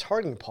something like a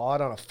targeting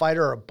pod on a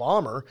fighter or a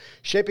bomber,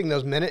 shaping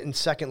those minute and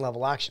second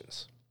level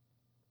actions.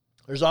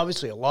 There's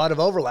obviously a lot of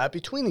overlap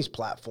between these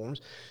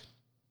platforms,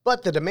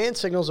 but the demand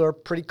signals are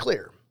pretty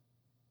clear.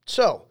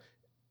 So,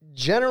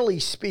 generally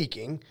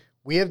speaking,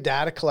 we have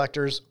data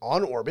collectors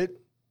on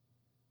orbit.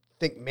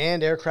 Think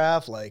manned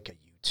aircraft like a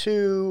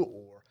U-2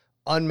 or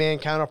unmanned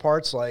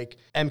counterparts like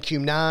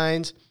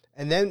MQ-9s.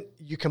 And then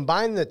you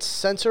combine the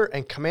sensor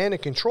and command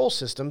and control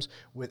systems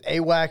with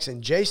AWACS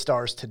and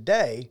JSTARS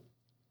today.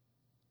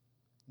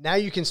 Now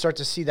you can start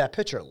to see that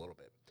picture a little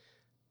bit.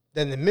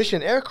 Then the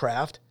mission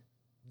aircraft,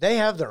 they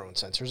have their own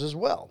sensors as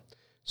well.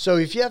 So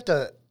if you have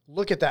to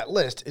look at that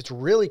list, it's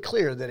really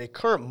clear that a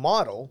current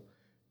model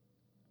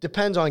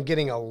depends on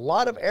getting a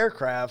lot of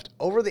aircraft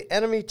over the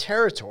enemy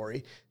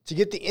territory to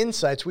get the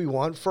insights we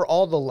want for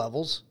all the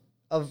levels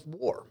of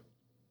war.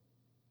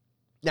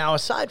 Now,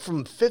 aside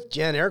from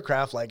fifth-gen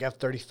aircraft like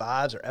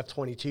F-35s or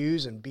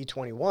F-22s and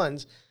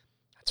B-21s,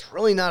 that's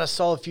really not a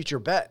solid future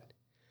bet.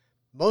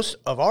 Most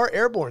of our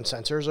airborne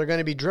sensors are going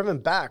to be driven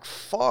back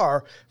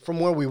far from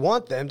where we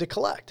want them to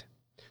collect.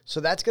 So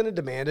that's going to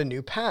demand a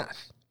new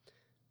path,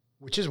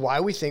 which is why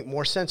we think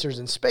more sensors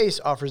in space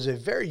offers a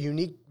very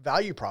unique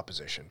value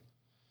proposition.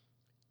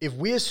 If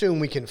we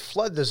assume we can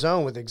flood the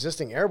zone with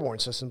existing airborne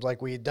systems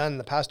like we had done in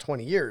the past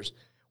 20 years,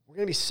 we're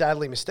going to be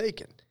sadly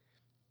mistaken.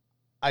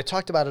 I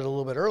talked about it a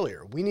little bit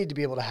earlier. We need to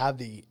be able to have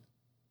the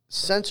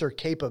sensor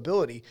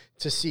capability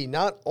to see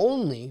not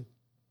only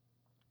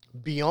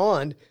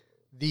beyond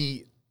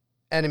the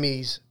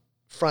enemy's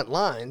front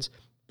lines,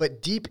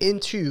 but deep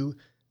into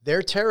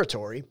their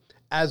territory,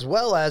 as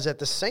well as at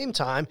the same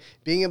time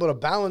being able to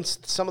balance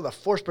some of the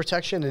force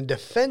protection and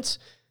defense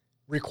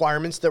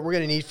requirements that we're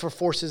going to need for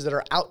forces that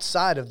are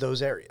outside of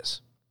those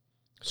areas.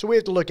 So we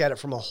have to look at it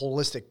from a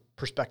holistic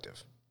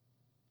perspective.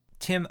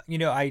 Tim,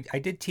 I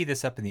did tee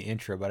this up in the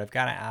intro, but I've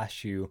got to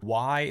ask you,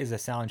 why is a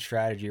sound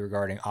strategy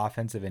regarding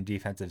offensive and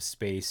defensive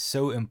space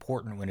so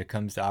important when it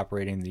comes to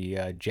operating the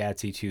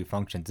JADC2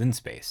 functions in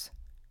space?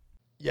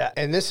 Yeah,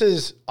 and this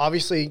is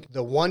obviously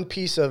the one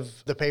piece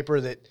of the paper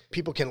that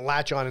people can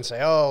latch on and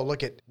say, oh,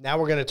 look at, now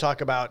we're going to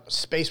talk about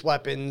space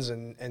weapons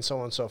and so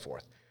on and so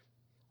forth.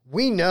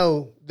 We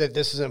know that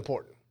this is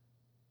important.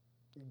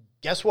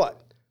 Guess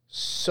what?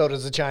 So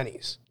does the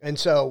Chinese. And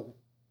so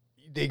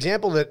the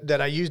example that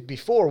I used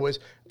before was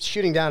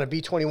shooting down a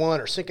B-21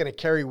 or sinking a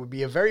carrier would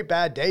be a very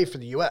bad day for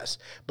the U.S.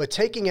 But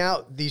taking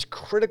out these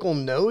critical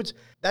nodes,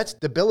 that's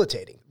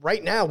debilitating.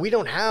 Right now, we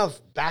don't have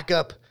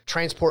backup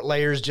transport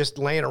layers just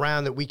laying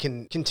around that we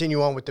can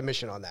continue on with the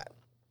mission on that.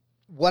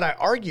 What I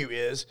argue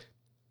is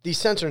these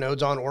sensor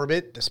nodes on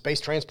orbit, the space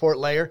transport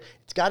layer,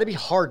 it's got to be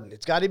hardened.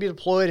 It's got to be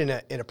deployed in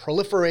a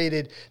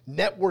proliferated,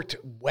 networked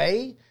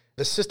way.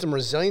 The system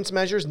resilience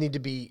measures need to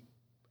be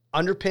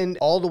underpinned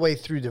all the way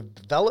through the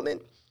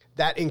development.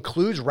 That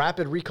includes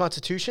rapid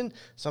reconstitution,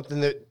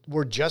 something that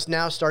we're just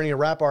now starting to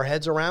wrap our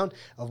heads around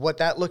of what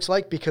that looks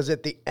like, because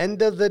at the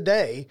end of the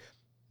day,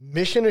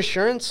 mission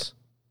assurance,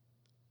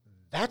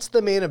 that's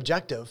the main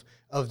objective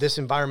of this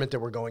environment that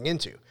we're going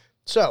into.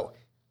 So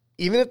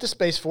even if the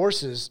Space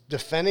Force is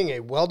defending a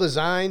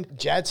well-designed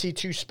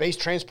JADC2 space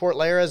transport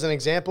layer, as an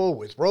example,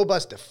 with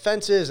robust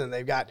defenses, and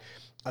they've got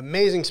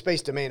amazing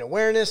space domain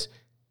awareness,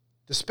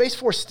 the Space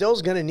Force still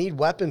is going to need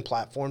weapon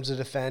platforms to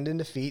defend and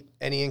defeat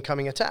any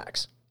incoming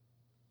attacks.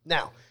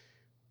 Now,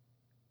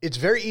 it's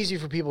very easy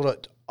for people to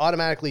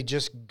automatically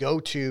just go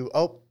to,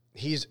 oh,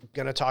 he's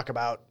going to talk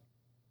about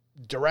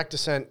direct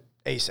descent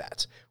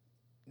ASATs.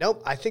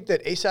 Nope, I think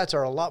that ASATs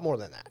are a lot more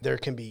than that. There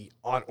can be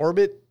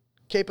on-orbit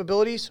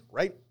capabilities,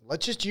 right?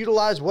 Let's just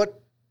utilize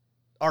what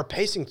our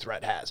pacing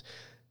threat has.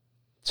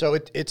 So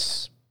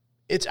it's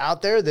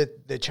out there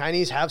that the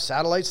Chinese have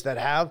satellites that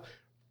have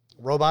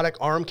robotic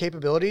arm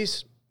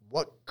capabilities.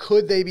 What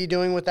could they be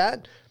doing with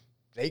that?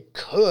 They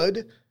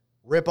could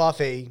rip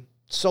off a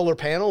solar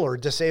panel or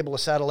disable a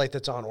satellite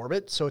that's on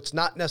orbit. So it's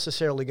not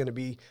necessarily going to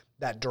be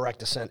that direct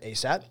descent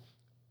ASAT.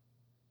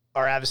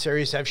 Our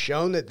adversaries have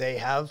shown that they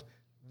have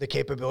the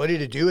capability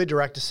to do a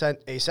direct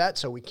descent ASAT,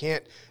 so we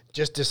can't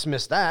just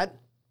dismiss that.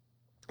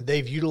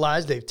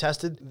 They've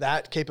tested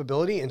that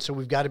capability, and so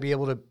we've got to be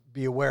able to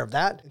be aware of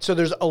that. So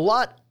there's a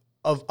lot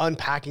of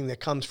unpacking that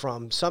comes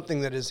from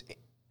something that is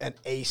an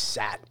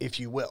ASAT, if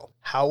you will.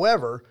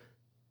 However,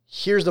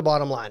 here's the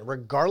bottom line.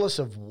 Regardless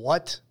of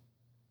what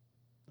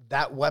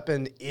that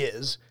weapon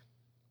is,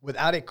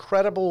 without a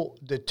credible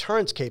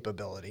deterrence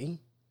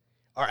capability,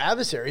 our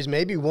adversaries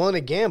may be willing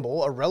to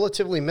gamble a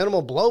relatively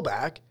minimal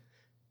blowback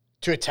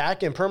to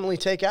attack and permanently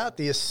take out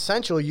the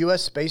essential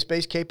U.S.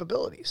 space-based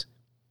capabilities.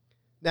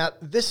 Now,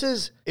 this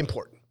is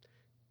important.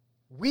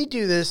 We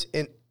do this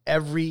in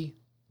every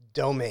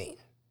domain.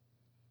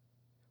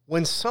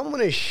 When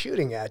someone is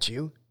shooting at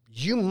you,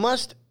 you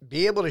must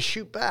be able to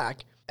shoot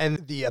back,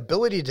 and the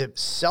ability to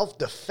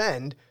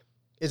self-defend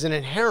is an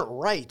inherent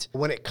right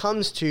when it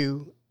comes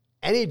to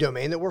any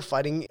domain that we're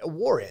fighting a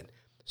war in.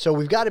 So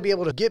we've got to be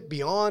able to get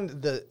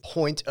beyond the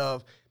point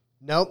of,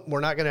 nope, we're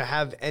not going to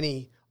have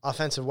any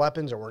offensive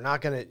weapons, or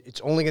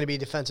it's only going to be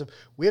defensive.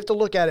 We have to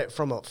look at it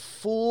from a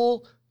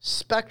full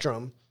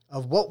spectrum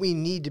of what we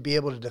need to be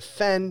able to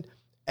defend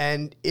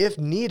and, if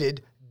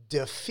needed,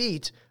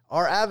 defeat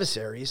our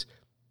adversaries,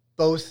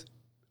 both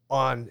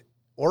on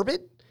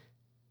orbit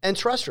and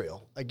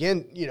terrestrial.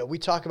 Again, we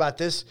talk about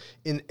this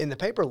in the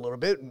paper a little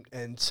bit,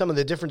 and some of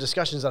the different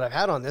discussions that I've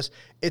had on this.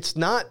 It's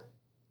not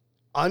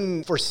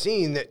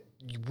unforeseen that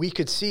we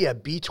could see a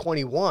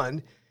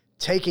B-21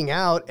 taking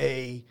out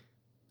a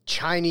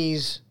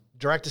Chinese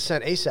direct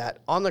descent ASAT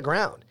on the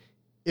ground.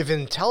 If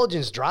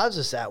intelligence drives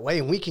us that way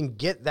and we can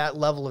get that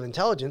level of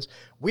intelligence,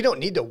 we don't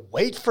need to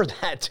wait for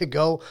that to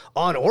go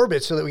on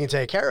orbit so that we can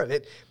take care of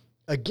it.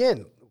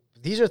 Again,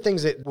 these are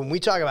things that when we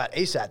talk about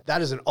ASAT,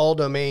 that is an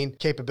all-domain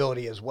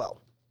capability as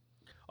well.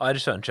 I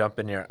just want to jump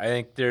in here. I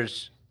think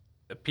there's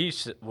a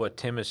piece of what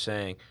Tim is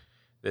saying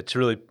that's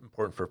really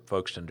important for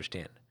folks to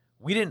understand.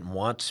 We didn't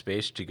want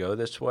space to go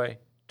this way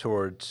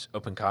towards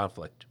open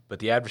conflict, but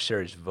the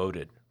adversaries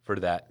voted for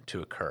that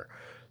to occur.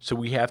 So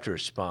we have to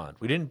respond.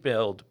 We didn't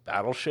build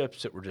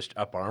battleships that were just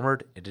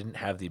up-armored and didn't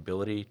have the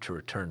ability to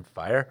return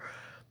fire.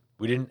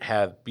 We didn't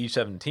have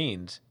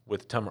B-17s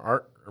with a ton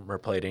of armor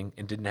plating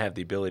and didn't have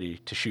the ability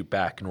to shoot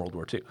back in World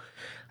War II.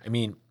 I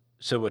mean,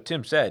 so what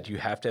Tim said, you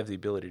have to have the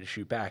ability to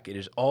shoot back. It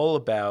is all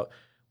about,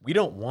 we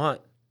don't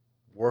want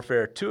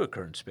warfare to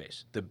occur in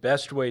space. The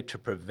best way to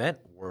prevent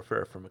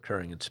warfare from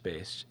occurring in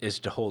space is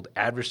to hold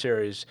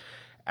adversaries'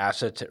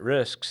 assets at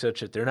risk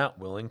such that they're not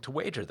willing to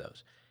wager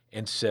those.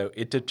 And so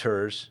it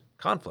deters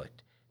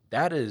conflict.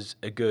 That is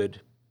a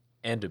good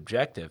end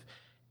objective.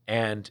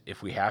 And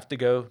if we have to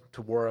go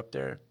to war up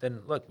there,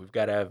 then look, we've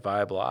got to have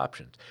viable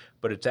options.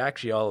 But it's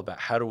actually all about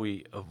how do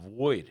we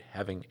avoid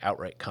having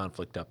outright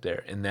conflict up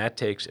there. And that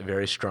takes a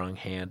very strong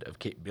hand of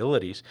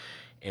capabilities.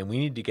 And we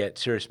need to get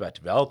serious about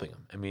developing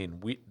them. I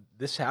mean,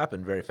 this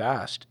happened very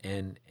fast,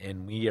 and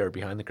we are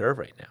behind the curve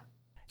right now.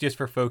 Just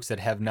for folks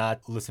that have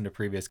not listened to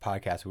previous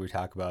podcasts where we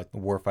talk about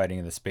warfighting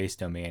in the space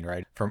domain,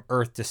 right? From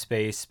Earth to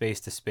space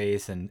to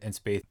space, and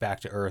space back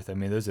to Earth. I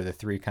mean, those are the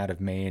three kind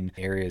of main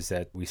areas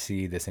that we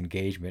see this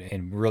engagement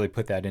and really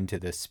put that into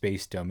the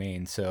space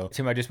domain. So,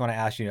 Tim, I just want to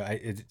ask you,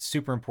 it's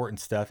super important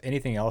stuff.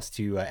 Anything else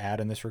to add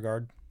in this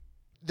regard?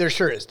 There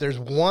sure is. There's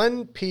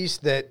one piece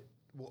that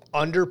will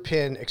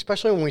underpin,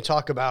 especially when we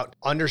talk about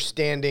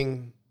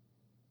understanding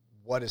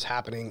what is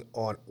happening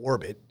on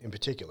orbit in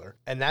particular,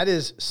 and that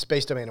is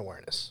space domain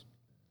awareness.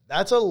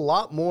 That's a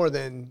lot more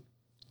than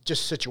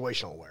just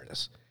situational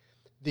awareness.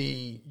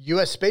 The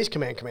U.S. Space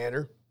Command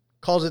commander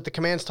calls it the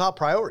command's top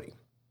priority.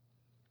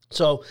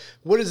 So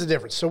what is the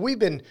difference? So we've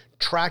been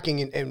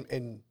tracking,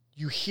 and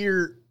you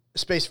hear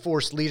Space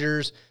Force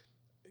leaders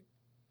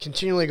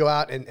continually go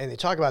out and they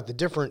talk about the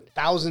different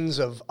thousands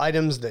of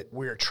items that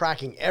we're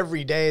tracking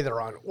every day that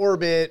are on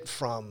orbit,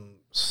 from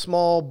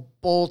small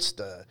bolts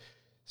to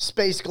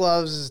space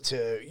gloves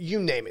to you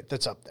name it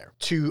that's up there,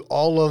 to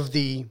all of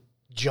the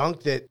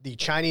junk that the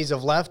Chinese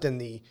have left and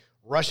the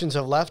Russians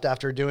have left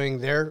after doing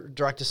their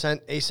direct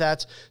descent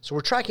ASATs. So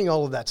we're tracking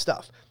all of that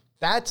stuff.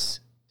 That's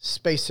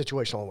space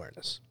situational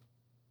awareness.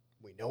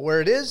 We know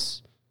where it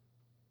is.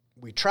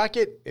 We track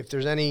it. If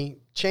there's any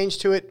change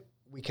to it,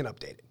 we can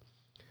update it.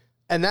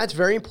 And that's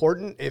very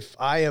important. If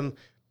I am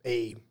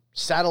a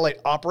satellite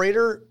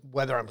operator,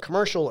 whether I'm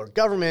commercial or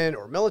government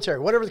or military,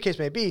 whatever the case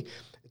may be,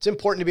 it's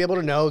important to be able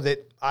to know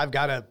that I've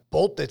got a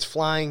bolt that's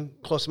flying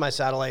close to my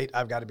satellite.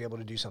 I've got to be able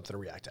to do something to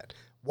react to that.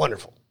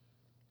 Wonderful.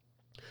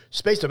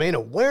 Space domain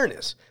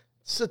awareness,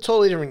 it's a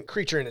totally different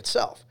creature in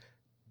itself.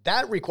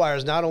 That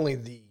requires not only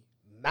the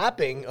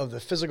mapping of the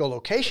physical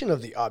location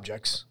of the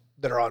objects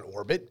that are on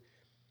orbit,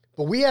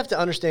 but we have to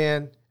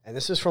understand, and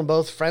this is from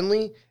both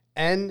friendly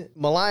and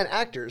malign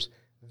actors,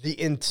 the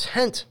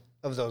intent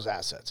of those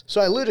assets. So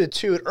I alluded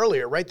to it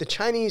earlier, right? The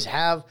Chinese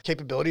have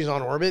capabilities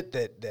on orbit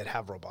that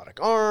have robotic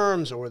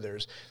arms, or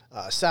there's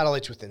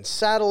satellites within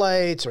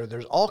satellites, or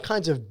there's all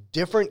kinds of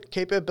different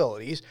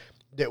capabilities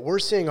that we're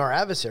seeing our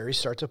adversaries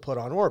start to put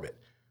on orbit.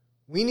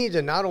 We need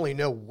to not only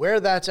know where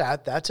that's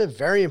at, that's a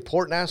very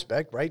important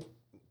aspect, right?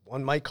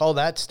 One might call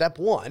that step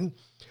one,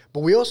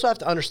 but we also have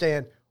to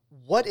understand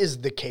what is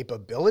the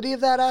capability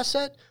of that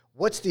asset?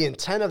 What's the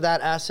intent of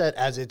that asset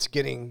as it's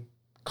getting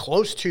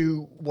close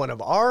to one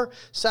of our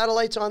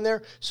satellites on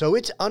there? So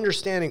it's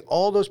understanding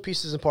all those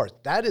pieces and parts.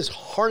 That is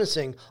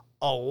harnessing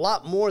a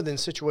lot more than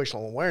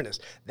situational awareness.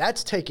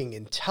 That's taking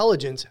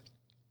intelligence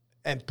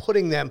and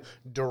putting them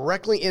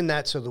directly in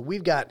that, so that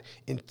we've got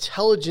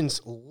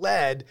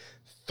intelligence-led,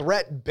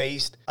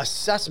 threat-based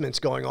assessments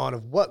going on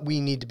of what we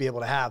need to be able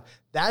to have.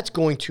 That's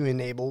going to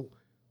enable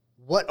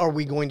what are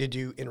we going to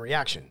do in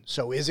reaction.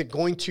 So is it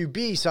going to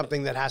be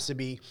something that has to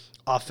be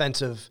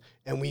offensive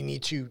and we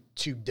need to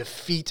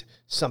defeat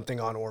something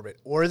on orbit?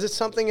 Or is it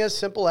something as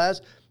simple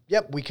as,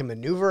 yep, we can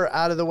maneuver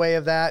out of the way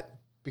of that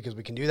because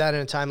we can do that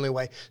in a timely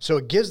way? So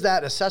it gives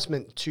that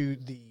assessment to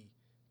the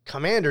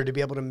commander to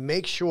be able to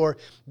make sure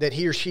that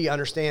he or she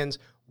understands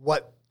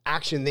what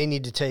action they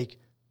need to take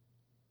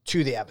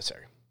to the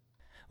adversary.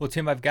 Well,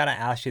 Tim, I've got to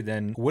ask you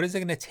then, what is it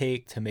going to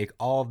take to make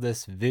all of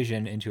this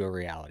vision into a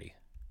reality?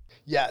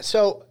 Yeah,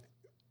 so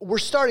we're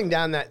starting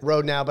down that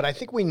road now, but I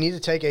think we need to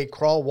take a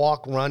crawl,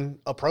 walk, run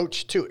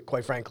approach to it,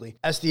 quite frankly.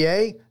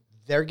 SDA,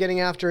 they're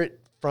getting after it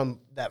from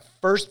that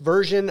first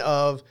version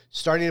of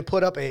starting to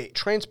put up a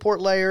transport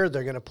layer.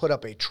 They're going to put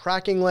up a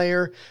tracking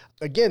layer.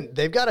 Again,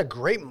 they've got a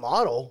great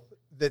model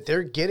that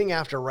they're getting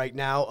after right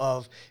now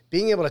of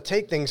being able to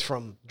take things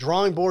from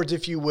drawing boards,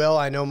 if you will.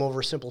 I know I'm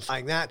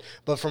oversimplifying that,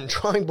 but from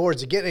drawing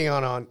boards to getting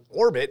on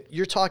orbit,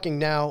 you're talking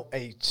now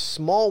a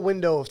small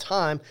window of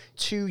time,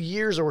 2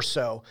 years or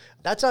so.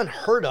 That's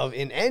unheard of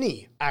in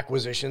any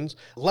acquisitions,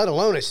 let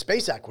alone a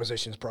space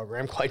acquisitions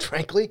program, quite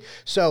frankly.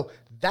 So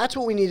that's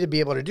what we need to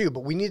be able to do.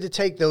 But we need to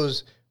take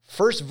those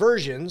first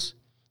versions,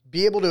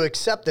 be able to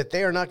accept that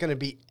they are not going to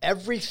be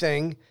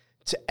everything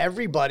to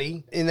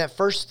everybody in that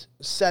first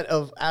set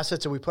of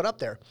assets that we put up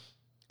there.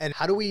 And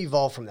how do we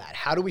evolve from that?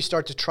 How do we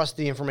start to trust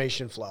the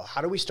information flow?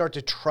 How do we start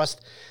to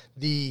trust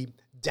the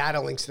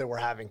data links that we're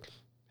having?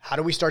 How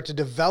do we start to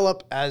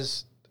develop,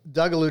 as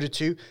Doug alluded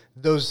to,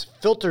 those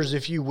filters,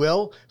 if you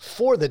will,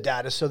 for the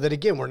data, so that,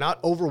 again, we're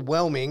not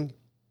overwhelming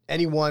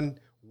any one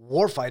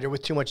warfighter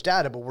with too much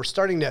data, but we're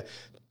starting to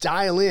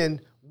dial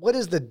in what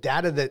is the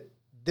data that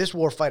this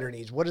warfighter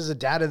needs, what is the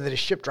data that a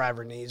ship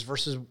driver needs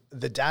versus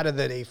the data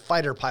that a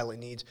fighter pilot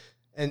needs,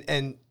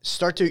 and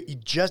start to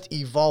just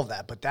evolve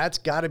that. But that's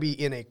got to be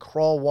in a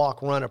crawl,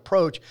 walk, run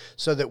approach,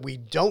 so that we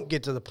don't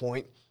get to the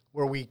point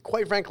where we,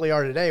 quite frankly,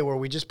 are today, where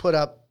we just put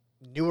up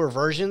newer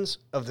versions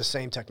of the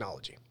same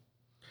technology.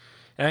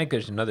 And I think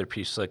there's another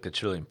piece, like,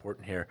 that's really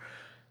important here.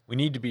 We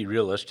need to be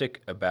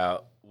realistic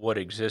about what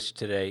exists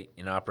today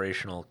in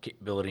operational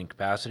capability and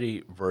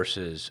capacity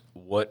versus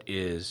what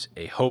is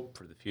a hope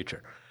for the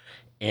future.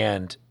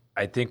 And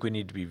I think we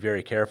need to be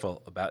very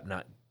careful about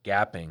not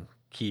gapping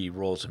key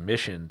roles and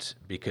missions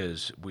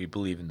because we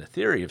believe in the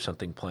theory of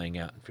something playing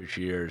out in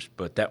future years,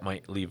 but that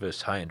might leave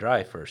us high and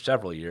dry for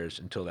several years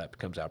until that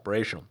becomes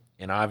operational.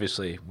 And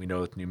obviously, we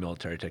know with new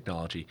military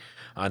technology,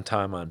 on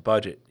time, on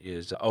budget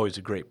is always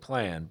a great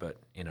plan, but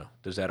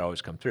does that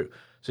always come through?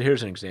 So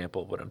here's an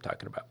example of what I'm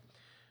talking about.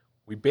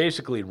 We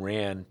basically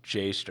ran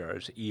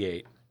JSTARS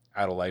E8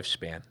 out of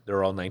lifespan.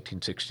 They're all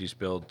 1960s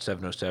build,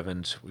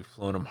 707s. We've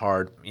flown them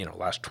hard,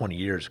 last 20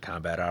 years of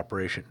combat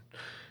operation.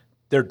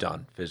 They're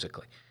done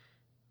physically.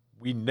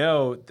 We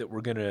know that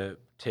we're going to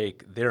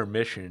take their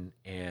mission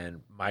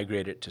and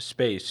migrate it to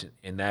space,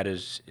 and that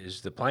is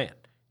the plan.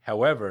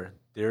 However,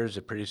 there's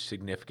a pretty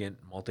significant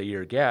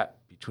multi-year gap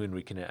between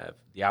we can have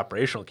the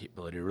operational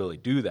capability to really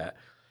do that,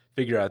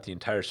 figure out the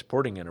entire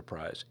supporting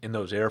enterprise, and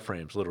those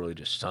airframes literally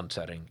just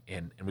sunsetting,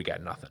 and we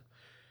got nothing.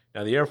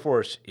 Now, the Air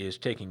Force is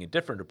taking a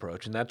different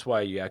approach, and that's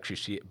why you actually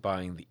see it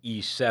buying the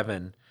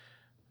E7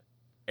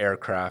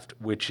 aircraft,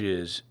 which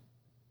is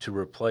to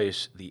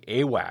replace the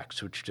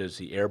AWACS, which does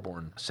the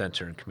airborne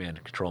sensor and command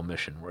and control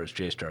mission, whereas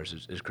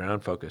JSTARS is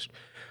ground-focused.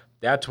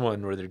 That's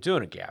one where they're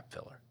doing a gap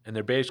filler. And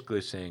they're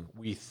basically saying,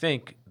 we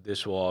think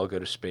this will all go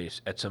to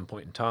space at some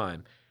point in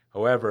time.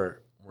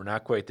 However, we're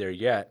not quite there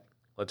yet.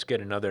 Let's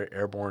get another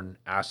airborne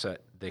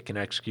asset that can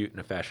execute in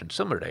a fashion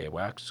similar to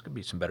AWACS. It's going to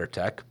be some better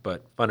tech,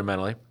 but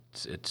fundamentally,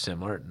 it's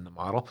similar in the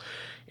model.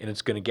 And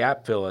it's going to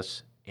gap fill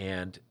us.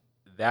 And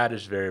that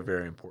is very,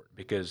 very important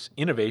because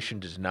innovation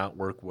does not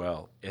work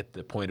well at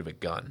the point of a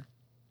gun.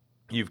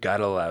 You've got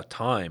to allow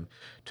time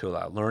to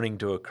allow learning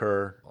to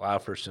occur, allow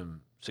for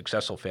some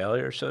successful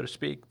failure, so to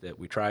speak, that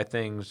we try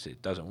things,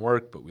 it doesn't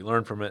work, but we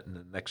learn from it, and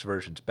the next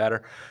version's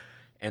better.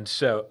 And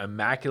so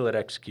immaculate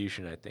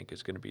execution, I think,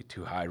 is going to be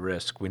too high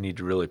risk. We need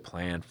to really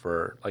plan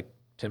for, like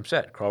Tim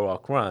said, crawl,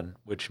 walk, run,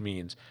 which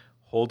means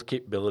hold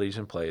capabilities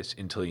in place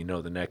until you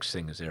know the next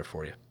thing is there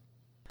for you.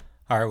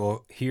 All right,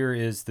 well, here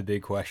is the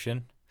big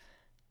question.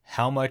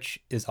 How much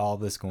is all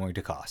this going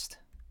to cost?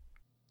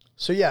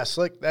 So yeah,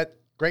 Slick, that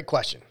great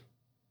question.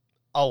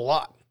 A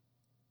lot.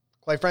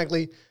 Quite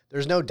frankly,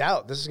 there's no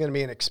doubt this is going to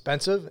be an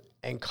expensive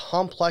and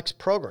complex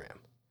program.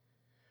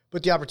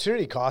 But the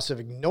opportunity cost of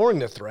ignoring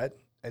the threat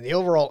and the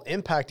overall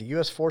impact of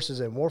U.S.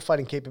 forces and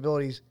warfighting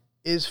capabilities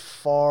is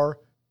far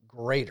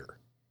greater.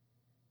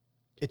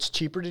 It's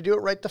cheaper to do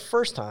it right the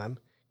first time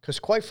because,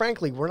 quite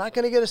frankly, we're not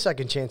going to get a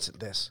second chance at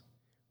this.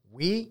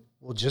 We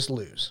will just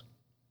lose.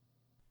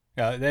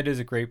 That is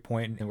a great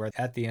point, and we're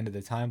at the end of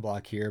the time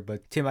block here.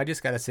 But Tim, I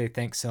just got to say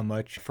thanks so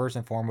much, first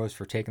and foremost,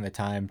 for taking the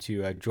time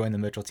to join the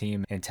Mitchell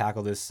team and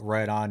tackle this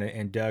right on.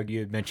 And Doug, you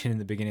had mentioned in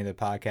the beginning of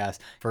the podcast,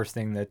 first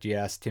thing that you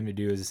asked Tim to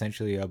do is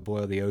essentially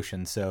boil the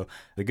ocean. So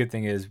the good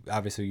thing is,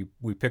 obviously,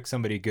 we picked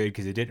somebody good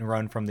because it didn't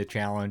run from the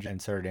challenge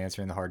and started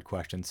answering the hard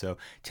questions. So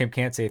Tim,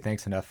 can't say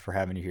thanks enough for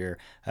having you here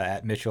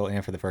at Mitchell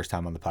and for the first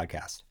time on the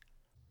podcast.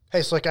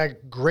 Hey, Slick, I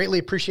greatly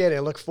appreciate it. I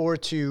look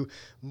forward to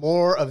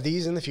more of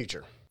these in the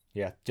future.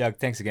 Yeah, Doug,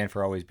 thanks again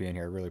for always being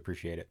here. I really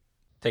appreciate it.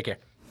 Take care.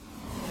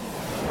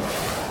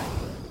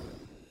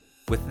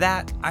 With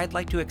that, I'd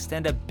like to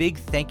extend a big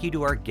thank you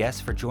to our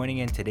guests for joining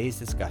in today's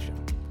discussion.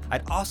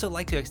 I'd also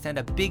like to extend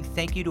a big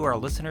thank you to our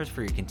listeners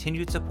for your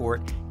continued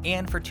support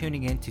and for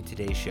tuning in to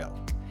today's show.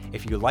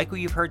 If you like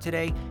what you've heard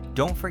today,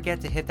 don't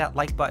forget to hit that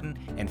like button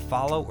and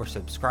follow or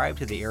subscribe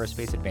to the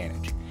Aerospace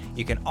Advantage.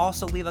 You can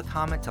also leave a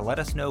comment to let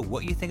us know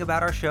what you think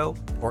about our show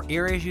or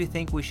areas you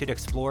think we should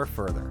explore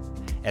further.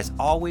 As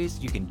always,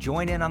 you can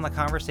join in on the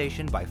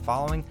conversation by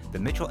following the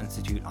Mitchell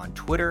Institute on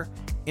Twitter,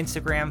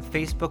 Instagram,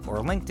 Facebook, or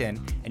LinkedIn,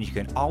 and you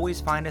can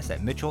always find us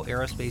at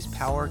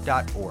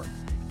mitchellaerospacepower.org.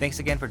 Thanks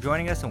again for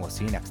joining us, and we'll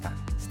see you next time.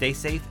 Stay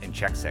safe and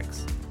check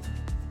 6.